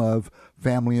life and love,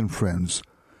 family and friends.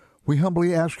 We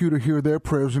humbly ask you to hear their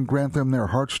prayers and grant them their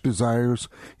heart's desires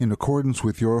in accordance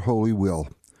with your holy will.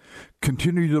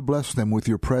 Continue to bless them with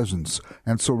your presence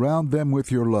and surround them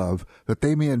with your love, that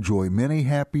they may enjoy many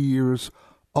happy years,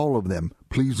 all of them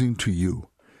pleasing to you.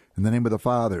 In the name of the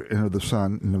Father, and of the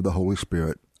Son, and of the Holy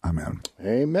Spirit. Amen.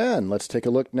 Amen. Let's take a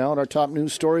look now at our top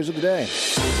news stories of the day.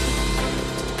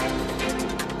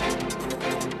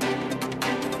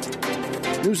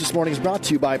 News this morning is brought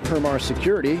to you by Marr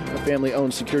Security, a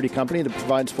family-owned security company that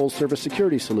provides full-service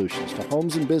security solutions to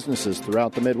homes and businesses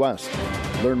throughout the Midwest.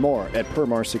 Learn more at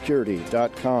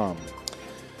permarsecurity.com.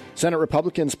 Senate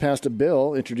Republicans passed a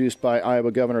bill introduced by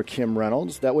Iowa Governor Kim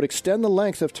Reynolds that would extend the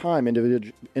length of time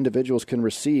individuals can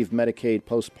receive Medicaid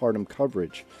postpartum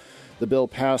coverage. The bill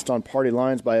passed on party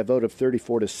lines by a vote of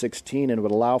 34-16 and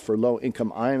would allow for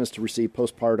low-income Iowans to receive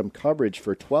postpartum coverage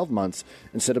for 12 months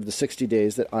instead of the 60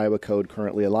 days that Iowa Code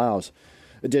currently allows.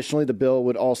 Additionally, the bill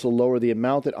would also lower the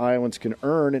amount that Iowans can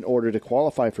earn in order to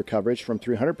qualify for coverage from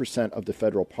 300% of the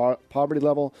federal poverty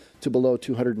level to below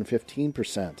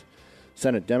 215%.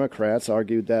 Senate Democrats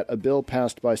argued that a bill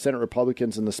passed by Senate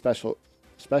Republicans in the special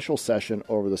session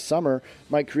over the summer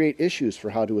might create issues for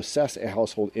how to assess a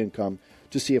household income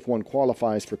to see if one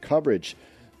qualifies for coverage.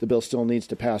 The bill still needs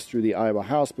to pass through the Iowa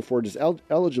House before it is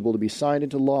eligible to be signed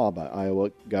into law by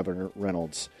Iowa Governor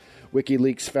Reynolds.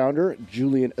 WikiLeaks founder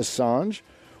Julian Assange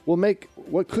will make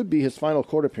what could be his final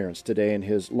court appearance today in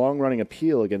his long-running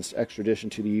appeal against extradition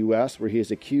to the U.S., where he is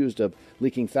accused of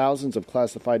leaking thousands of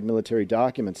classified military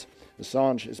documents.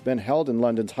 Assange has been held in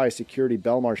London's high-security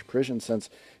Belmarsh prison since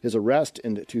his arrest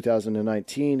in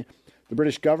 2019. The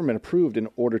British government approved an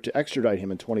order to extradite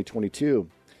him in 2022.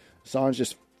 Assange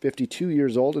is 52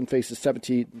 years old and faces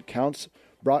 17 counts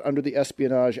brought under the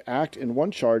Espionage Act and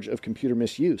one charge of computer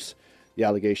misuse. The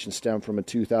allegations stem from a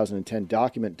 2010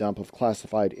 document dump of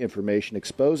classified information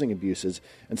exposing abuses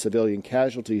and civilian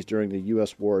casualties during the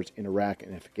U.S. wars in Iraq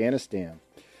and Afghanistan.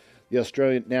 The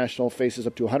Australian national faces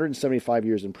up to 175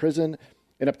 years in prison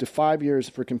and up to 5 years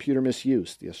for computer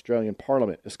misuse. The Australian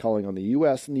Parliament is calling on the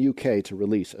U.S. and the U.K. to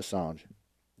release Assange.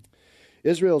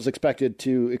 Israel is expected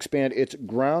to expand its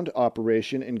ground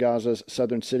operation in Gaza's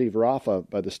southern city of Rafah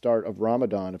by the start of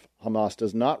Ramadan if Hamas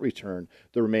does not return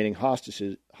the remaining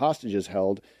hostages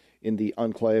held in the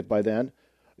enclave by then.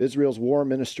 Israel's war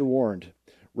minister warned.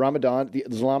 Ramadan, the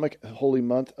Islamic holy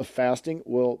month of fasting,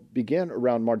 will begin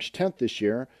around March 10th this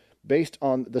year, based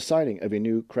on the sighting of a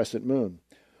new crescent moon.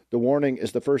 The warning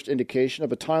is the first indication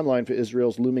of a timeline for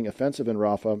Israel's looming offensive in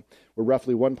Rafah, where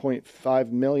roughly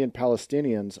 1.5 million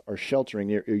Palestinians are sheltering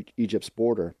near Egypt's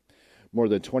border. More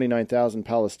than 29,000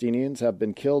 Palestinians have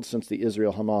been killed since the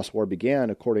Israel-Hamas war began,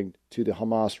 according to the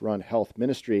Hamas-run health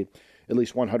ministry. At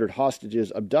least 100 hostages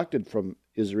abducted from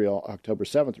Israel October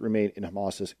 7th remain in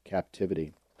Hamas's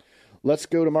captivity. Let's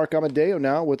go to Mark Amadeo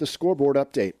now with a scoreboard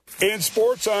update. In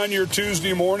sports on your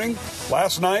Tuesday morning,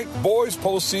 last night, boys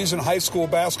postseason high school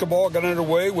basketball got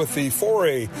underway with the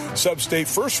 4A sub-state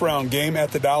first-round game at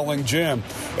the Dowling Gym.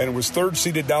 And it was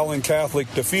third-seeded Dowling Catholic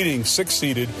defeating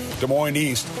sixth-seeded Des Moines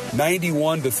East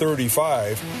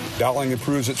 91-35. Dowling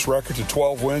improves its record to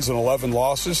 12 wins and 11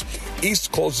 losses.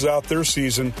 East closes out their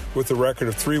season with a record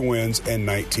of 3 wins and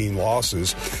 19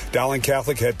 losses. Dowling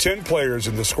Catholic had 10 players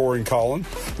in the scoring column,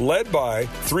 led by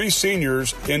 3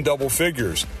 seniors in double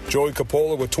figures. Joey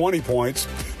Capola with 20 points,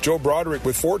 Joe Broderick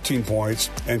with 14 points,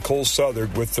 and Cole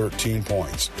Southard with 13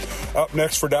 points. Up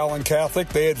next for Dowling Catholic,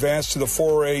 they advance to the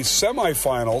 4A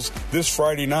semifinals this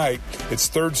Friday night. It's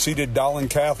third-seeded Dowling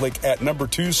Catholic at number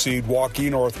 2 seed Waukee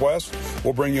Northwest.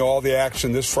 We'll bring you all the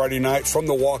action this Friday night from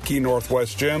the Waukee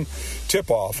Northwest Gym.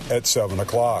 Tip-off at 7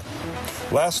 o'clock.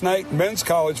 Last night, men's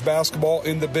college basketball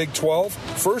in the Big 12.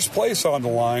 First place on the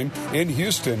line in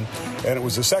Houston, and it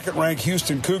was the second-ranked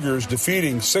Houston Cougars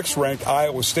defeating sixth-ranked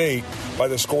Iowa State by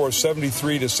the score of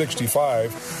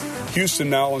 73-65. Houston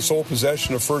now in sole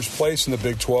possession of first place in the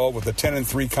Big 12 with a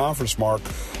 10-3 conference mark,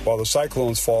 while the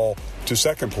Cyclones fall to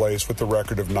second place with the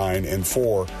record of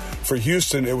 9-4. For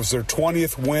Houston, it was their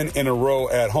 20th win in a row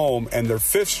at home and their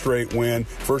 5th straight win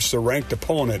versus a ranked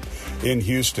opponent in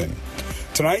Houston.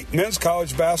 Tonight, men's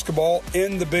college basketball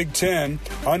in the Big Ten.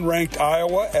 Unranked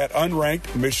Iowa at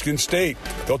unranked Michigan State.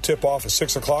 They'll tip off at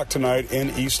 6 o'clock tonight in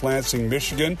East Lansing,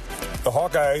 Michigan. The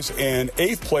Hawkeyes in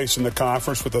 8th place in the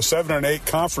conference with a 7-8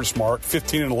 conference mark,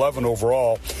 15-11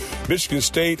 overall. Michigan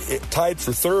State tied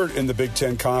for 3rd in the Big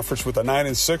Ten conference with a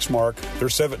 9-6 mark. They're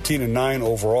 17-9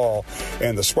 overall.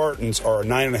 And the Spartans are a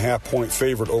 9.5-point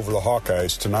favorite over the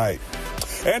Hawkeyes tonight.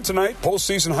 And tonight,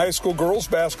 postseason high school girls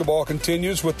basketball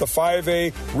continues with the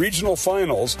 5A regional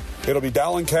finals. It'll be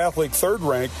Dowling Catholic, 3rd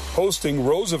ranked, hosting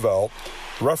Roosevelt.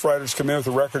 Rough Riders come in with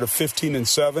a record of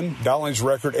 15-7. Dowling's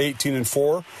record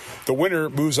 18-4. The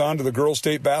winner moves on to the girls'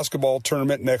 state basketball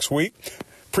tournament next week.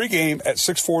 Pre-game at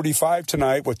 6:45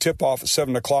 tonight with tip-off at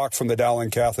 7 o'clock from the Dowling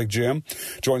Catholic Gym.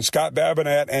 Join Scott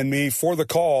Babinett and me for the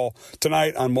call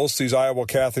tonight on most of these Iowa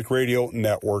Catholic Radio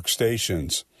Network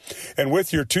stations. And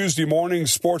with your Tuesday morning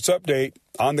sports update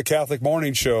on the Catholic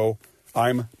Morning Show,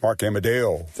 I'm Mark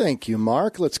Amadeo. Thank you,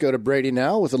 Mark. Let's go to Brady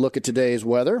now with a look at today's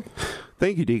weather.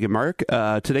 Thank you, Deacon Mark.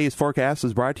 Today's forecast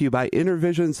is brought to you by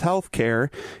Intervisions Healthcare,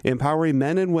 empowering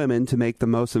men and women to make the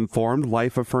most informed,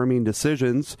 life-affirming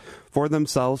decisions for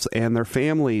themselves and their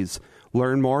families.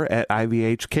 Learn more at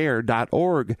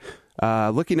ivhcare.org.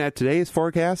 Looking at today's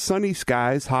forecast, sunny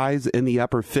skies, highs in the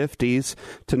upper 50s.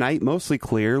 Tonight, mostly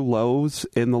clear, lows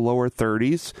in the lower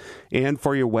 30s. And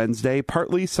for your Wednesday,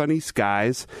 partly sunny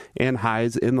skies and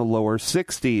highs in the lower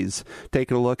 60s.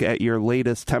 Taking a look at your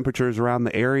latest temperatures around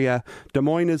the area, Des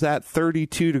Moines is at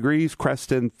 32 degrees,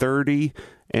 Creston 30,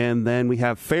 and then we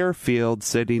have Fairfield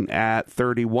sitting at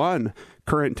 31.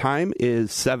 Current time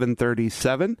is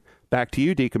 7:37. Back to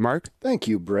you, Deacon Mark. Thank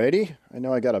you, Brady. I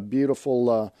know I got a beautiful...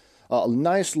 a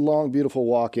nice, long, beautiful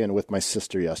walk-in with my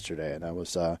sister yesterday, and I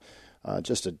was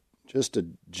just a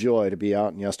joy to be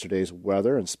out in yesterday's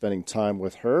weather and spending time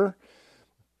with her.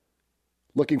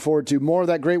 Looking forward to more of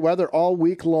that great weather all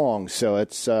week long. So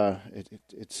it's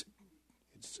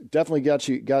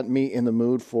definitely got me in the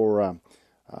mood for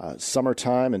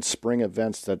summertime and spring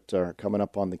events that are coming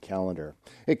up on the calendar.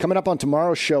 Hey, coming up on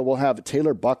tomorrow's show, we'll have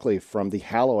Taylor Buckley from the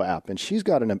Hallow app, and she's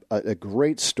got a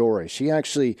great story. She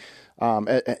actually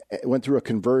went through a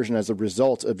conversion as a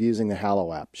result of using the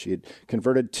Hallow app. She had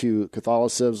converted to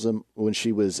Catholicism when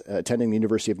she was attending the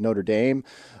University of Notre Dame,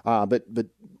 but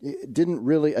didn't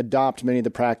really adopt many of the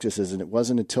practices, and it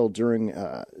wasn't until during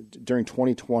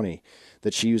 2020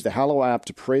 that she used the Hallow app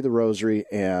to pray the rosary,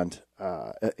 and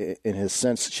in his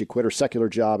sense, she quit her secular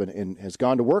job and has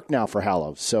gone to work now for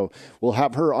Hallow. So we'll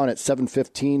have her on at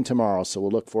 7:15 tomorrow, so we'll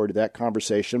look forward to that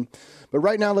conversation. But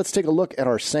right now, let's take a look at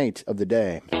our saint of the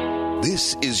day.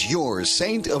 This is your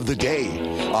Saint of the Day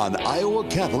on Iowa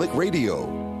Catholic Radio.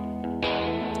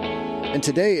 And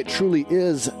today it truly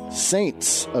is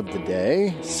Saints of the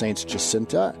Day, Saints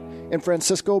Jacinta and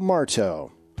Francisco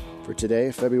Marto. For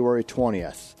today, February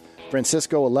 20th.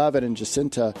 Francisco 11 and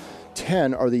Jacinta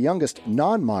 10 are the youngest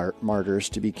non-martyrs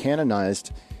to be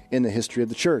canonized in the history of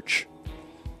the Church.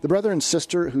 The brother and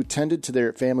sister who tended to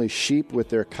their family's sheep with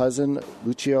their cousin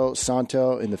Lucio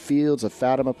Santo in the fields of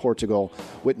Fatima, Portugal,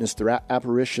 witnessed the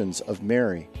apparitions of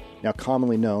Mary, now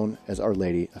commonly known as Our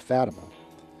Lady of Fatima.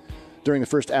 During the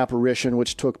first apparition,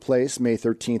 which took place May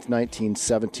 13th,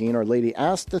 1917, Our Lady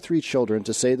asked the three children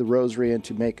to say the rosary and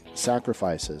to make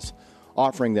sacrifices,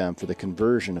 offering them for the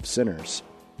conversion of sinners.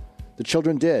 The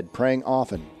children did, praying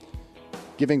often,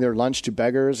 giving their lunch to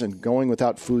beggars and going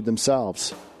without food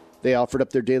themselves. They offered up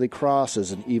their daily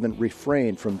crosses and even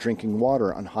refrained from drinking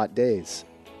water on hot days.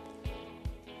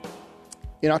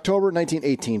 In October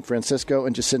 1918, Francisco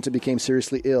and Jacinta became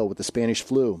seriously ill with the Spanish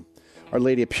flu. Our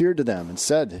Lady appeared to them and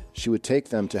said she would take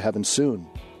them to heaven soon.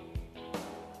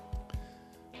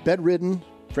 Bedridden,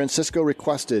 Francisco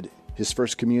requested his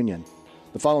first communion.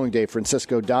 The following day,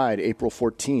 Francisco died, April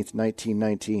 14th,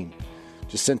 1919.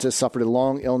 Jacinta suffered a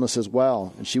long illness as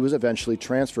well, and she was eventually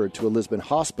transferred to a Lisbon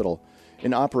hospital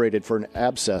and operated for an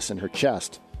abscess in her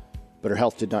chest. But her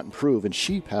health did not improve, and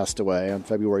she passed away on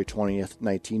February 20th,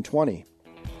 1920.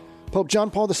 Pope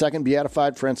John Paul II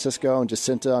beatified Francisco and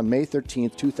Jacinta on May 13,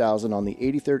 2000, on the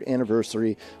 83rd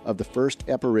anniversary of the first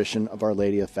apparition of Our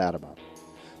Lady of Fatima.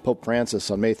 Pope Francis,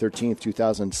 on May 13,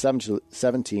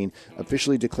 2017,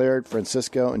 officially declared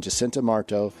Francisco and Jacinta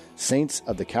Marto saints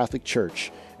of the Catholic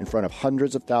Church in front of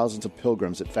hundreds of thousands of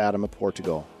pilgrims at Fatima,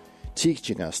 Portugal,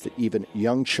 teaching us that even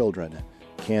young children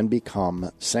can become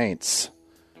saints.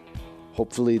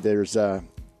 Hopefully there's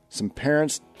some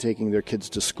parents taking their kids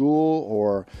to school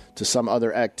or to some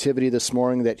other activity this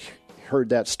morning that heard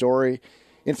that story.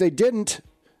 If they didn't,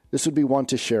 this would be one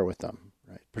to share with them,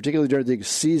 right? Particularly during the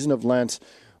season of Lent,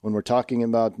 when we're talking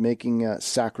about making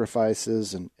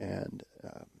sacrifices and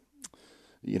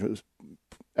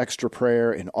extra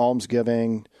prayer and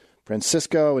almsgiving.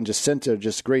 Francisco and Jacinta are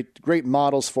just great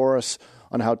models for us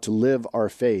on how to live our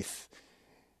faith.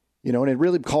 And it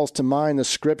really calls to mind the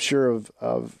scripture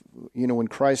of when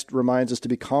Christ reminds us to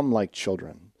become like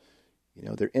children.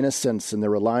 Their innocence and their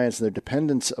reliance and their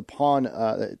dependence upon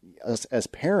us as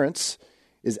parents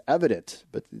is evident,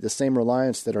 but the same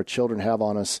reliance that our children have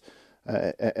on us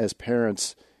as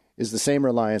parents is the same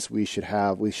reliance we should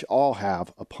all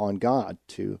have upon God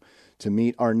to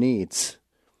meet our needs,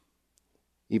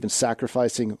 even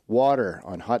sacrificing water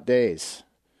on hot days.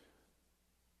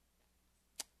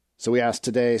 So we ask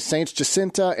today Saints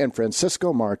Jacinta and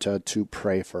Francisco Marta to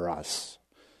pray for us.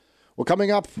 Well,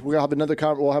 coming up, we'll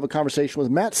have a conversation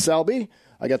with Matt Selby.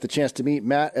 I got the chance to meet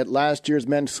Matt at last year's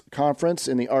men's conference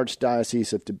in the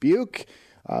Archdiocese of Dubuque.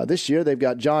 This year, they've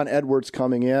got John Edwards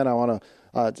coming in. I want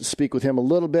to speak with him a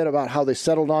little bit about how they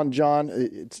settled on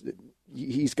John.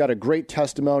 He's got a great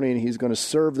testimony, and he's going to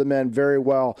serve the men very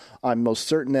well. I'm most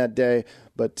certain that day.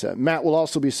 But Matt will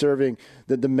also be serving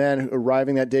the men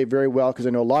arriving that day very well, because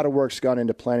I know a lot of work's gone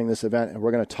into planning this event, and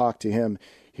we're going to talk to him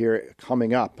here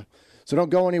coming up. So don't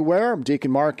go anywhere. I'm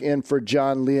Deacon Mark in for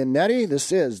John Leonetti.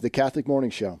 This is the Catholic Morning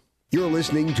Show. You're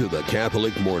listening to the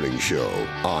Catholic Morning Show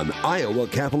on Iowa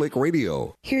Catholic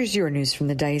Radio. Here's your news from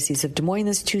the Diocese of Des Moines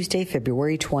this Tuesday,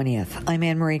 February 20th. I'm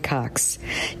Anne-Marie Cox.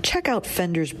 Check out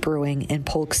Fender's Brewing in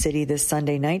Polk City this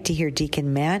Sunday night to hear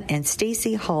Deacon Matt and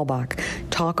Stacy Hallbach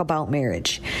talk about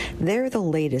marriage. They're the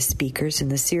latest speakers in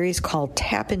the series called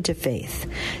Tap into Faith.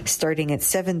 Starting at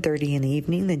 7:30 in the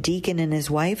evening, the deacon and his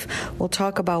wife will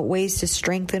talk about ways to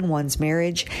strengthen one's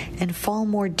marriage and fall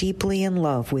more deeply in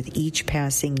love with each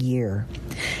passing year.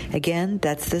 Again,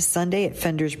 that's this Sunday at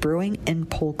Fender's Brewing in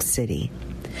Polk City.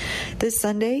 This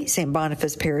Sunday, St.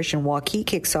 Boniface Parish in Waukee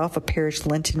kicks off a parish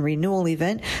Lenten renewal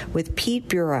event with Pete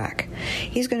Burak.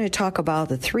 He's going to talk about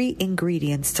the 3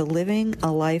 ingredients to living a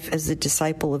life as a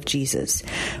disciple of Jesus.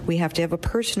 We have to have a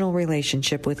personal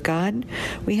relationship with God,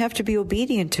 we have to be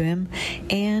obedient to Him,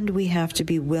 and we have to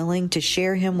be willing to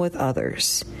share Him with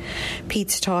others.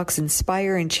 Pete's talks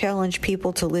inspire and challenge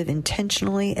people to live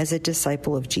intentionally as a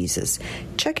disciple of Jesus.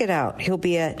 Check it out. He'll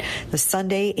be at the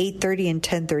Sunday 8:30 and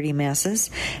 10:30 Masses,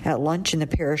 at lunch in the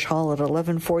parish hall at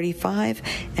 11:45,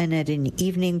 and at an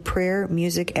evening prayer,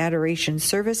 music, adoration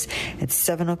service at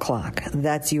 7 o'clock.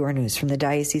 That's your news from the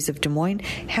Diocese of Des Moines.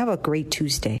 Have a great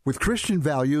Tuesday. With Christian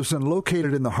values and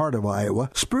located in the heart of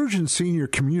Iowa, Spurgeon Senior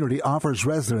Community offers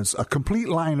residents a complete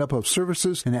lineup of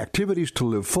services and activities to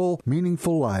live full,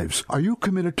 meaningful lives. Are you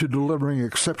committed to delivering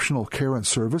exceptional care and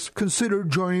service? Consider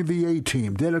joining the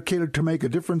A-Team, dedicated to make a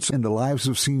difference in the lives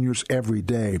of seniors every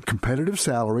day. Competitive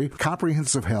salary,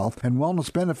 comprehensive health and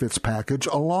wellness benefits package,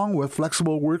 along with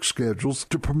flexible work schedules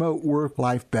to promote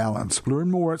work-life balance.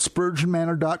 Learn more at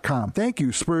SpurgeonManor.com. Thank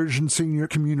you, Spurgeon Senior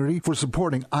Community, for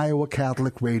supporting Iowa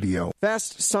Catholic Radio.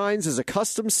 Fast Signs is a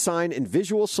custom sign and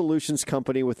visual solutions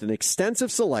company with an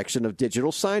extensive selection of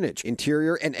digital signage,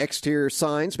 interior and exterior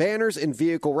signs, banners, and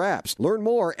vehicle wraps. Learn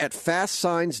more at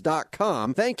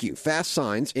FastSigns.com. Thank you, Fast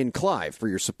Signs in Clive, for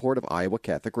your support of Iowa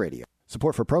Catholic Radio.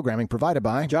 Support for programming provided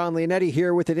by John Leonetti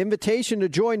here with an invitation to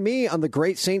join me on the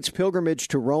Great Saints Pilgrimage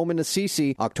to Rome and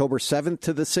Assisi, October 7th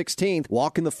to the 16th.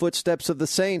 Walk in the footsteps of the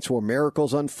saints where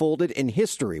miracles unfolded and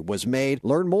history was made.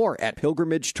 Learn more at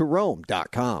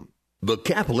pilgrimagetorome.com. The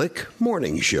Catholic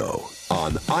Morning Show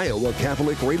on Iowa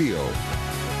Catholic Radio.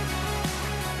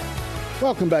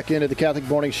 Welcome back into the Catholic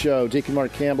Morning Show. Deacon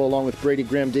Mark Campbell along with Brady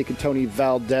Grimm, Deacon Tony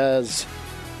Valdez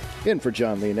in for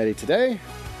John Leonetti today.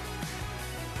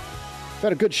 We've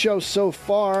had a good show so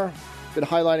far. Been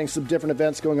highlighting some different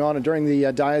events going on. And during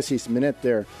the Diocese Minute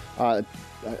there, I'm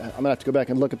going to have to go back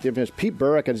and look at the events. Pete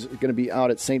Burrick is going to be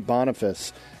out at St.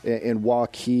 Boniface in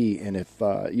Waukee. And if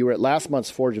you were at last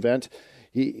month's Forge event,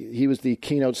 he was the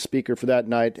keynote speaker for that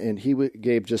night. And he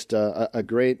gave just a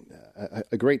great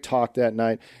talk that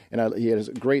night. And he has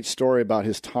a great story about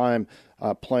his time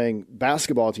playing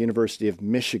basketball at the University of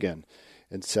Michigan.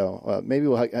 And so maybe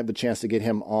we'll have a chance to get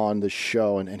him on the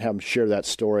show and have him share that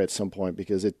story at some point,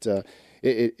 because it at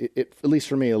least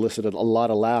for me, elicited a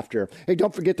lot of laughter. Hey,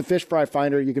 don't forget the Fish Fry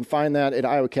Finder. You can find that at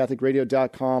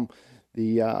iowacatholicradio.com.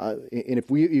 And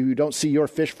if you don't see your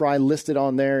fish fry listed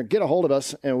on there, get a hold of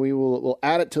us and we'll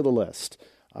add it to the list.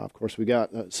 Of course, we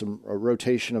got some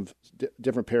rotation of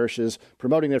different parishes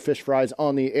promoting their fish fries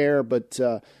on the air, but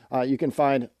you can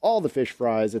find all the fish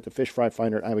fries at the Fish Fry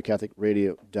Finder at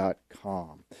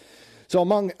iowacatholicradio.com. So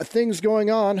among things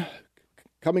going on,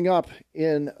 coming up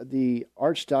in the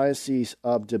Archdiocese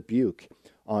of Dubuque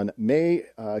on March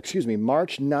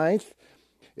 9th,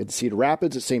 in Cedar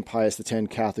Rapids at St. Pius X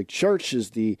Catholic Church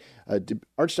is the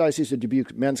Archdiocese of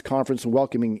Dubuque Men's Conference and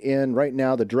welcoming in right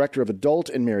now the Director of Adult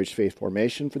and Marriage Faith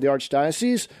Formation for the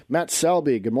Archdiocese, Matt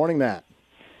Selby. Good morning, Matt.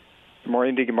 Good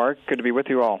morning, Deacon Mark. Good to be with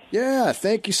you all. Yeah,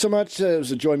 thank you so much. It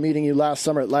was a joy meeting you last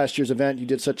summer at last year's event. You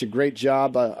did such a great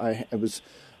job. I was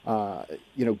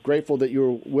grateful that you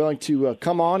were willing to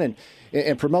come on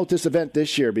and promote this event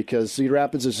this year, because Cedar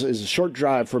Rapids is a short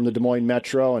drive from the Des Moines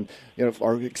Metro, and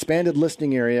our expanded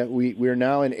listening area, we are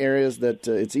now in areas that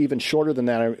it's even shorter than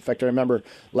that. In fact, I remember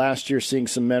last year seeing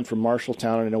some men from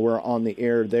Marshalltown, and I know we're on the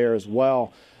air there as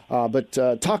well. But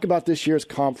talk about this year's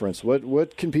conference.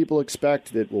 What can people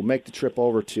expect that will make the trip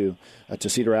over to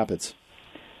Cedar Rapids?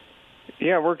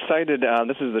 Yeah, we're excited.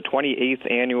 This is the 28th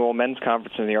annual men's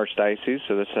conference in the Archdiocese,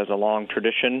 so this has a long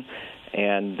tradition.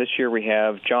 And this year we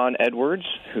have John Edwards,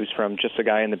 who's from Just a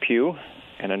Guy in the Pew,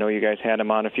 and I know you guys had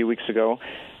him on a few weeks ago.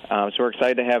 So we're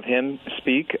excited to have him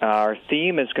speak. Our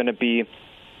theme is going to be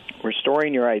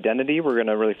restoring your identity. We're going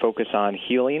to really focus on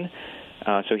healing.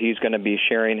 So he's going to be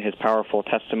sharing his powerful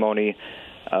testimony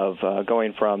of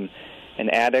going from an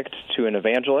addict to an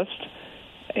evangelist.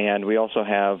 And we also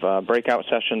have breakout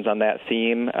sessions on that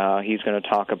theme. He's going to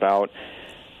talk about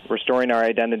restoring our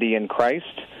identity in Christ.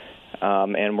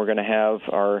 And we're going to have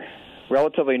our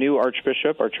relatively new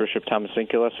Archbishop Thomas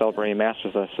Sincula, celebrating Mass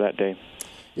with us that day.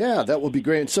 Yeah, that will be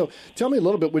great. And so tell me a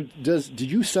little bit, did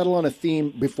you settle on a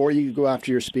theme before you go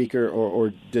after your speaker,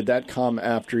 or did that come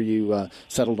after you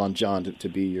settled on John to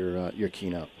be your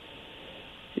keynote?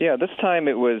 Yeah, this time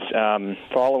it was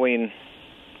following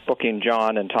booking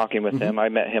John and talking with him. I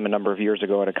met him a number of years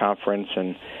ago at a conference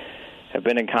and have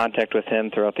been in contact with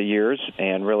him throughout the years,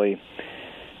 and really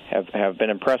have been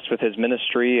impressed with his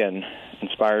ministry and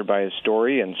inspired by his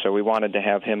story, and so we wanted to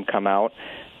have him come out.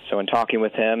 So in talking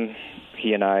with him,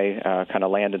 he and I kind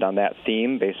of landed on that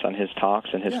theme based on his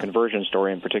talks and his conversion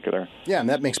story in particular. Yeah, and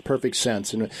that makes perfect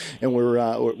sense. And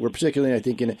we're particularly, I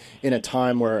think, in a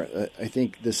time where I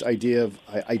think this idea of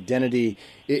identity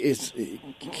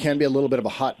can be a little bit of a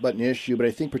hot button issue. But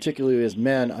I think particularly as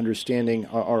men, understanding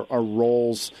our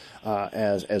roles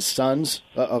as sons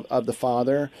of the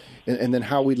Father, and then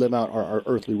how we live out our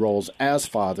earthly roles as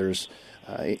fathers.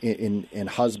 In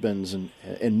husbands and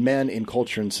men in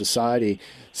culture and society.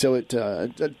 So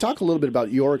talk a little bit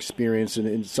about your experience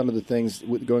and some of the things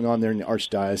going on there in the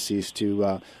Archdiocese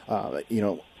to,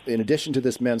 in addition to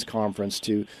this men's conference,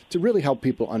 to really help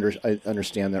people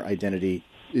understand their identity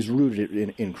is rooted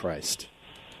in Christ.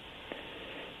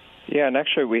 Yeah, and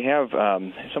actually we have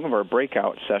some of our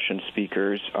breakout session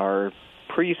speakers are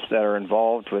priests that are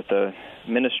involved with the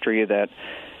ministry that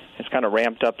it's kind of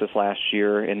ramped up this last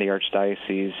year in the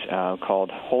Archdiocese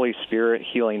called Holy Spirit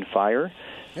Healing Fire.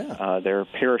 They're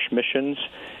parish missions.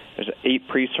 There's 8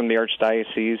 priests from the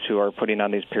Archdiocese who are putting on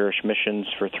these parish missions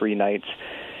for 3 nights,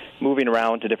 moving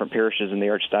around to different parishes in the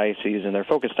Archdiocese, and they're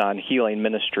focused on healing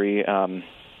ministry,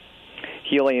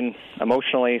 healing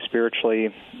emotionally,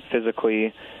 spiritually,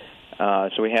 physically.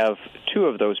 So we have 2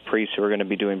 of those priests who are going to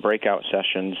be doing breakout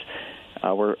sessions.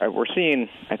 We're seeing,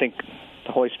 I think,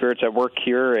 the Holy Spirit's at work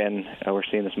here, and we're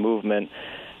seeing this movement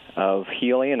of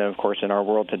healing. And, of course, in our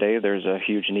world today, there's a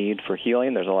huge need for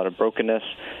healing. There's a lot of brokenness.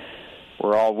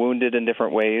 We're all wounded in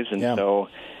different ways. And so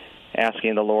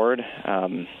asking the Lord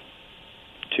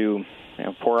to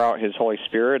pour out His Holy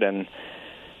Spirit and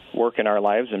work in our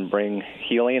lives and bring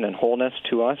healing and wholeness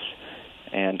to us,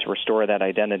 and to restore that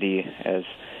identity as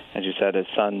you said, as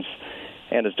sons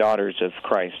and as daughters of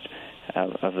Christ,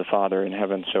 of the Father in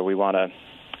heaven. So we want to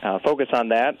focus on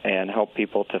that and help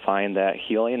people to find that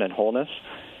healing and wholeness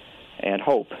and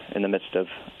hope in the midst of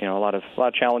a lot of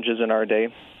challenges in our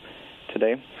day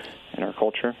today in our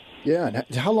culture. Yeah, and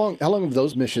how long have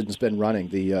those missions been running?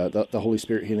 The Holy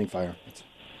Spirit Healing Fire.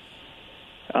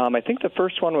 I think the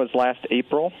first one was last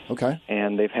April. Okay.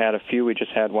 And they've had a few. We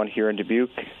just had one here in Dubuque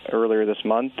earlier this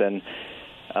month, and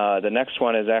the next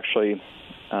one is actually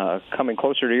coming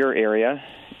closer to your area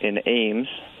in Ames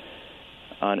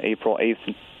on April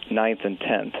 8th, 9th, and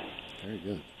 10th. Very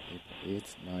good. April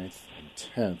 8th, 9th, and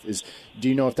 10th. Do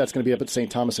you know if that's going to be up at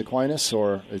St. Thomas Aquinas,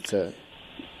 or it's a...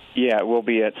 Yeah, it will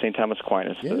be at St. Thomas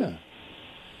Aquinas, the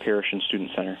Parish and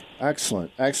Student Center.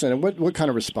 Excellent. And what kind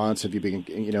of response have you been,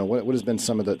 what has been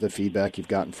some of the feedback you've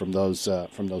gotten from those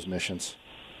missions?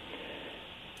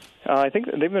 I think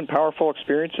they've been powerful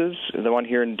experiences. The one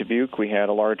here in Dubuque, we had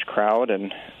a large crowd,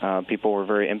 and people were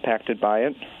very impacted by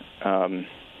it. A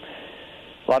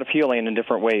lot of healing in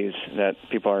different ways that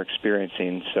people are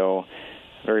experiencing. So,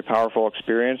 very powerful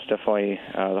experience. Definitely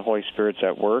the Holy Spirit's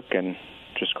at work, and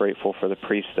just grateful for the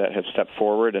priests that have stepped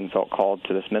forward and felt called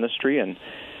to this ministry and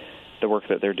the work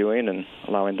that they're doing and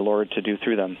allowing the Lord to do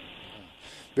through them.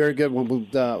 Very good.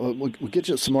 We'll get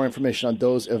you some more information on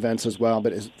those events as well.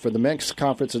 But for the men's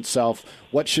conference itself,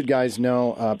 what should guys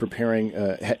know preparing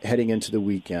heading into the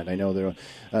weekend? I know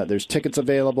there's tickets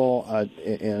available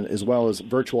and as well as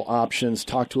virtual options.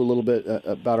 Talk to a little bit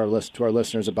about to our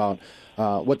listeners about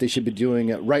what they should be doing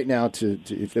right now to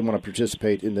if they want to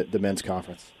participate in the men's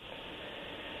conference.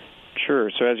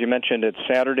 Sure. So as you mentioned, it's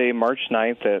Saturday, March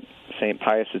 9th at St.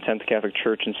 Pius X Catholic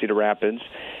Church in Cedar Rapids.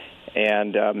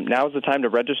 And now is the time to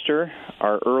register.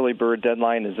 Our early bird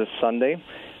deadline is this Sunday,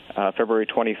 February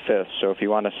 25th. So if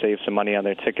you want to save some money on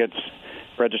their tickets,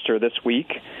 register this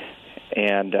week.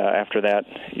 And after that,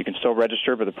 you can still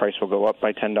register, but the price will go up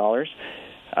by $10.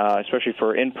 Especially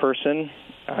for in-person,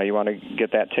 you want to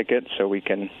get that ticket so we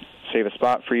can save a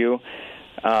spot for you.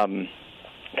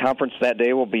 Conference that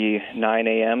day will be 9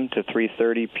 a.m. to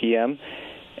 3:30 p.m.,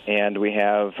 and we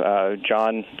have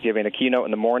John giving a keynote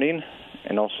in the morning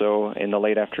and also in the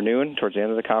late afternoon towards the end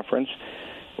of the conference.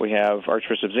 We have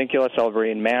Archbishop Zinkula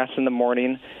celebrating Mass in the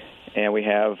morning, and we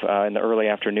have in the early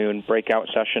afternoon breakout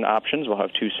session options. We'll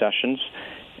have 2 sessions,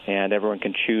 and everyone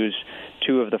can choose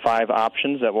 2 of the 5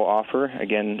 options that we'll offer,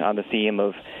 again, on the theme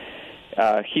of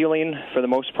healing for the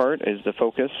most part is the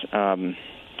focus.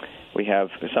 We have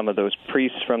some of those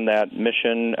priests from that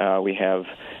mission. We have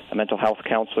a mental health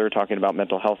counselor talking about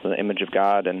mental health in the image of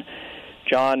God. And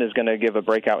John is going to give a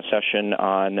breakout session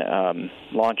on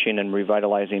launching and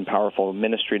revitalizing powerful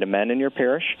ministry to men in your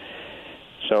parish.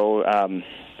 So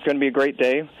it's going to be a great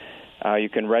day. You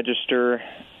can register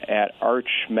at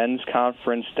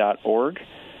archmensconference.org.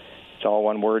 It's all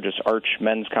one word, just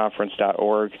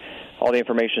archmensconference.org. All the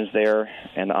information is there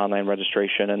and the online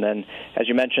registration. And then, as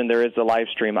you mentioned, there is the live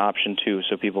stream option, too,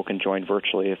 so people can join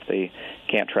virtually if they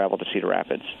can't travel to Cedar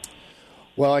Rapids.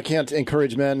 Well, I can't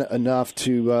encourage men enough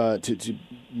to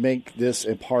make this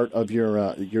a part of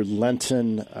your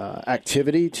Lenten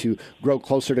activity to grow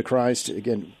closer to Christ.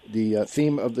 Again, the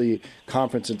theme of the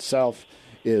conference itself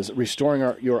is restoring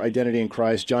your identity in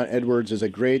Christ. John Edwards is a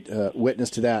great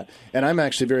witness to that. And I'm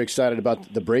actually very excited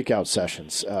about the breakout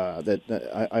sessions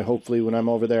that I hopefully when I'm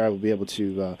over there I will be able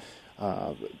to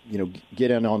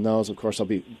get in on those. Of course, I'll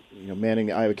be manning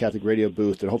the Iowa Catholic Radio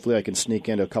booth, and hopefully I can sneak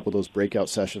into a couple of those breakout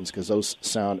sessions because those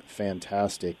sound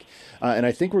fantastic. And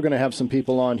I think we're going to have some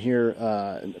people on here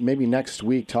maybe next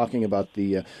week talking about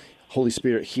the Holy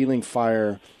Spirit Healing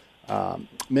Fire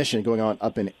mission going on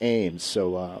up in Ames.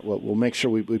 So we'll make sure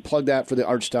we plug that for the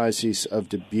Archdiocese of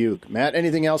Dubuque. Matt,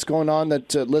 anything else going on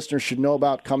that listeners should know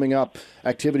about coming up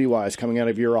activity-wise, coming out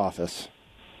of your office?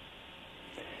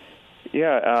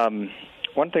 Yeah,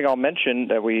 one thing I'll mention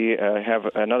that we have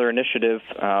another initiative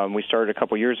we started a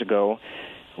couple years ago.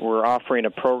 We're offering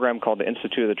a program called the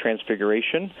Institute of the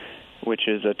Transfiguration, which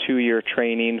is a 2-year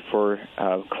training for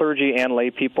clergy and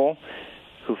lay people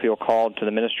who feel called to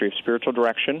the ministry of spiritual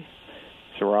direction.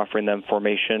 So we're offering them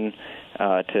formation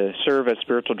to serve as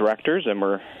spiritual directors, and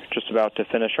we're just about to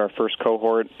finish our first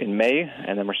cohort in May,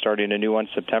 and then we're starting a new one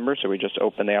in September, so we just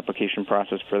opened the application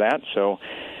process for that. So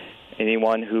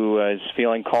anyone who is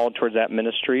feeling called towards that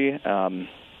ministry,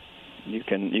 you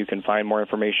can find more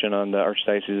information on the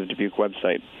Archdiocese of Dubuque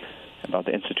website about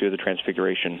the Institute of the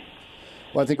Transfiguration.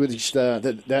 Well, I think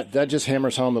that just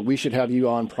hammers home that we should have you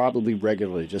on probably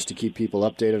regularly just to keep people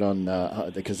updated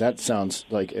on, because that sounds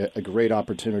like a great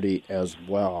opportunity as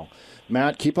well.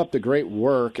 Matt, keep up the great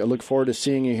work. I look forward to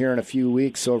seeing you here in a few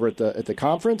weeks over at the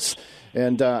conference,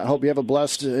 and I hope you have a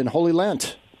blessed and holy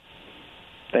Lent.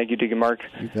 Thank you, Deacon Mark.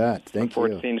 You bet. Thank you. Look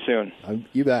forward to seeing you soon.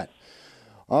 You bet.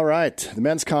 All right, the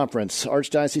Men's Conference,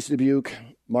 Archdiocese of Dubuque,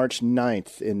 March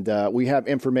 9th, and we have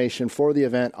information for the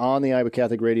event on the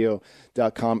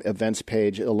iowacatholicradio.com events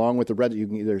page, along with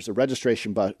there's a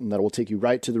registration button that will take you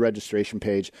right to the registration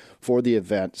page for the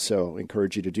event, so I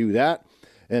encourage you to do that.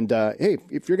 And, hey,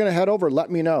 if you're going to head over, let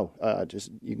me know.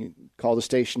 You can call the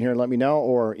station here and let me know,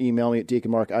 or email me at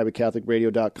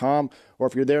deaconmark@iowacatholicradio.com. Or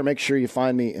if you're there, make sure you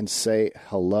find me and say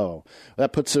hello.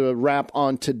 That puts a wrap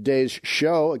on today's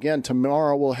show. Again,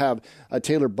 tomorrow we'll have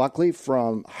Taylor Buckley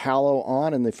from Hallow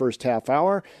on in the first half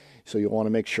hour. So you'll want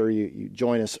to make sure you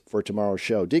join us for tomorrow's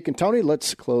show. Deacon Tony,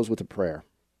 let's close with a prayer.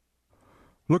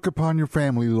 Look upon your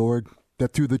family, Lord,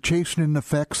 that through the chastening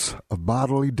effects of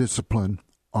bodily discipline,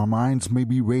 our minds may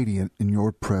be radiant in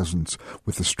your presence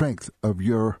with the strength of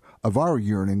our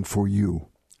yearning for you.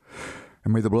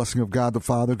 And may the blessing of God the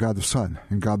Father, God the Son,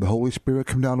 and God the Holy Spirit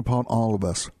come down upon all of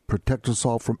us, protect us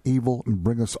all from evil, and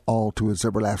bring us all to his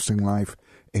everlasting life.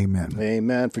 Amen.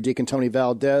 Amen. For Deacon Tony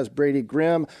Valdez, Brady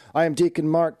Grimm, I am Deacon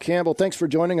Mark Campbell. Thanks for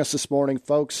joining us this morning,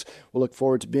 folks. We'll look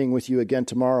forward to being with you again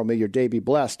tomorrow. May your day be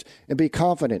blessed, and be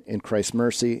confident in Christ's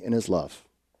mercy and his love.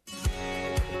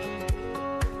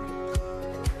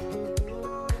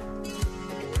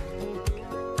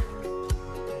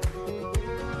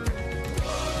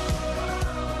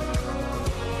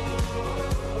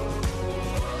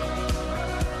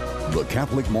 The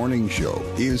Catholic Morning Show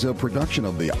is a production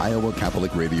of the Iowa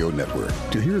Catholic Radio Network.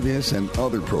 To hear this and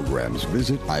other programs,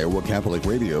 visit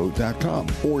iowacatholicradio.com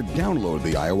or download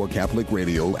the Iowa Catholic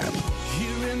Radio app.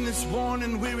 Here in this worn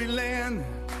and weary land,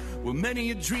 where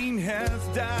many a dream has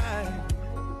died,